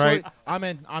we cams, actually- right? I'm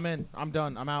in. I'm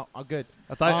done. I'm out. I'm good.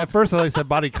 I thought at first I thought he said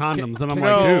body condoms, and I'm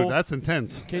like, no. dude, that's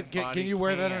intense. Can you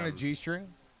wear that on a G-string?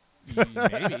 Maybe.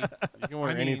 You can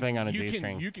wear anything on a you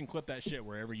G-string. You can clip that shit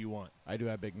wherever you want. I do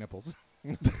have big nipples.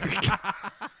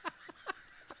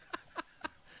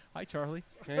 Hi, Charlie.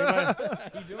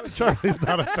 Charlie's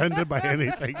not offended by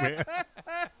anything, man.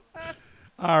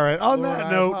 All right. On Lord, that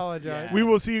I note, apologize. we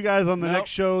will see you guys on the next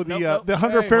show, Nope. the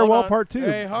Hunter Hey, Farewell hold on. Part 2.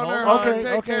 Hey, Hunter, Hold Hunter, on.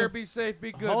 take Okay. care. Be safe.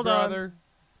 Be good, Hold on. brother.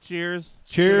 Cheers.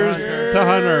 Cheers Cheers. to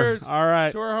Hunter. All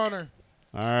right. To our Hunter.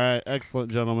 All right.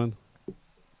 Excellent, gentlemen.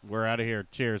 We're out of here.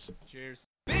 Cheers. Cheers.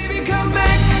 Baby, come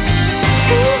back.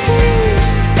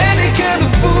 Any kind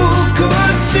of fool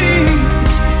could see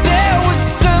there was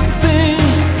something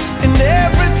in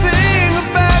everything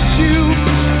about you.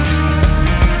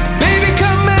 Baby,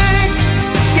 come back.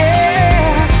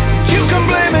 Yeah, you can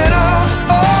blame it all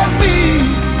on me,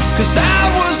 'cause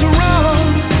I was wrong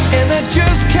and I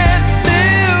just can't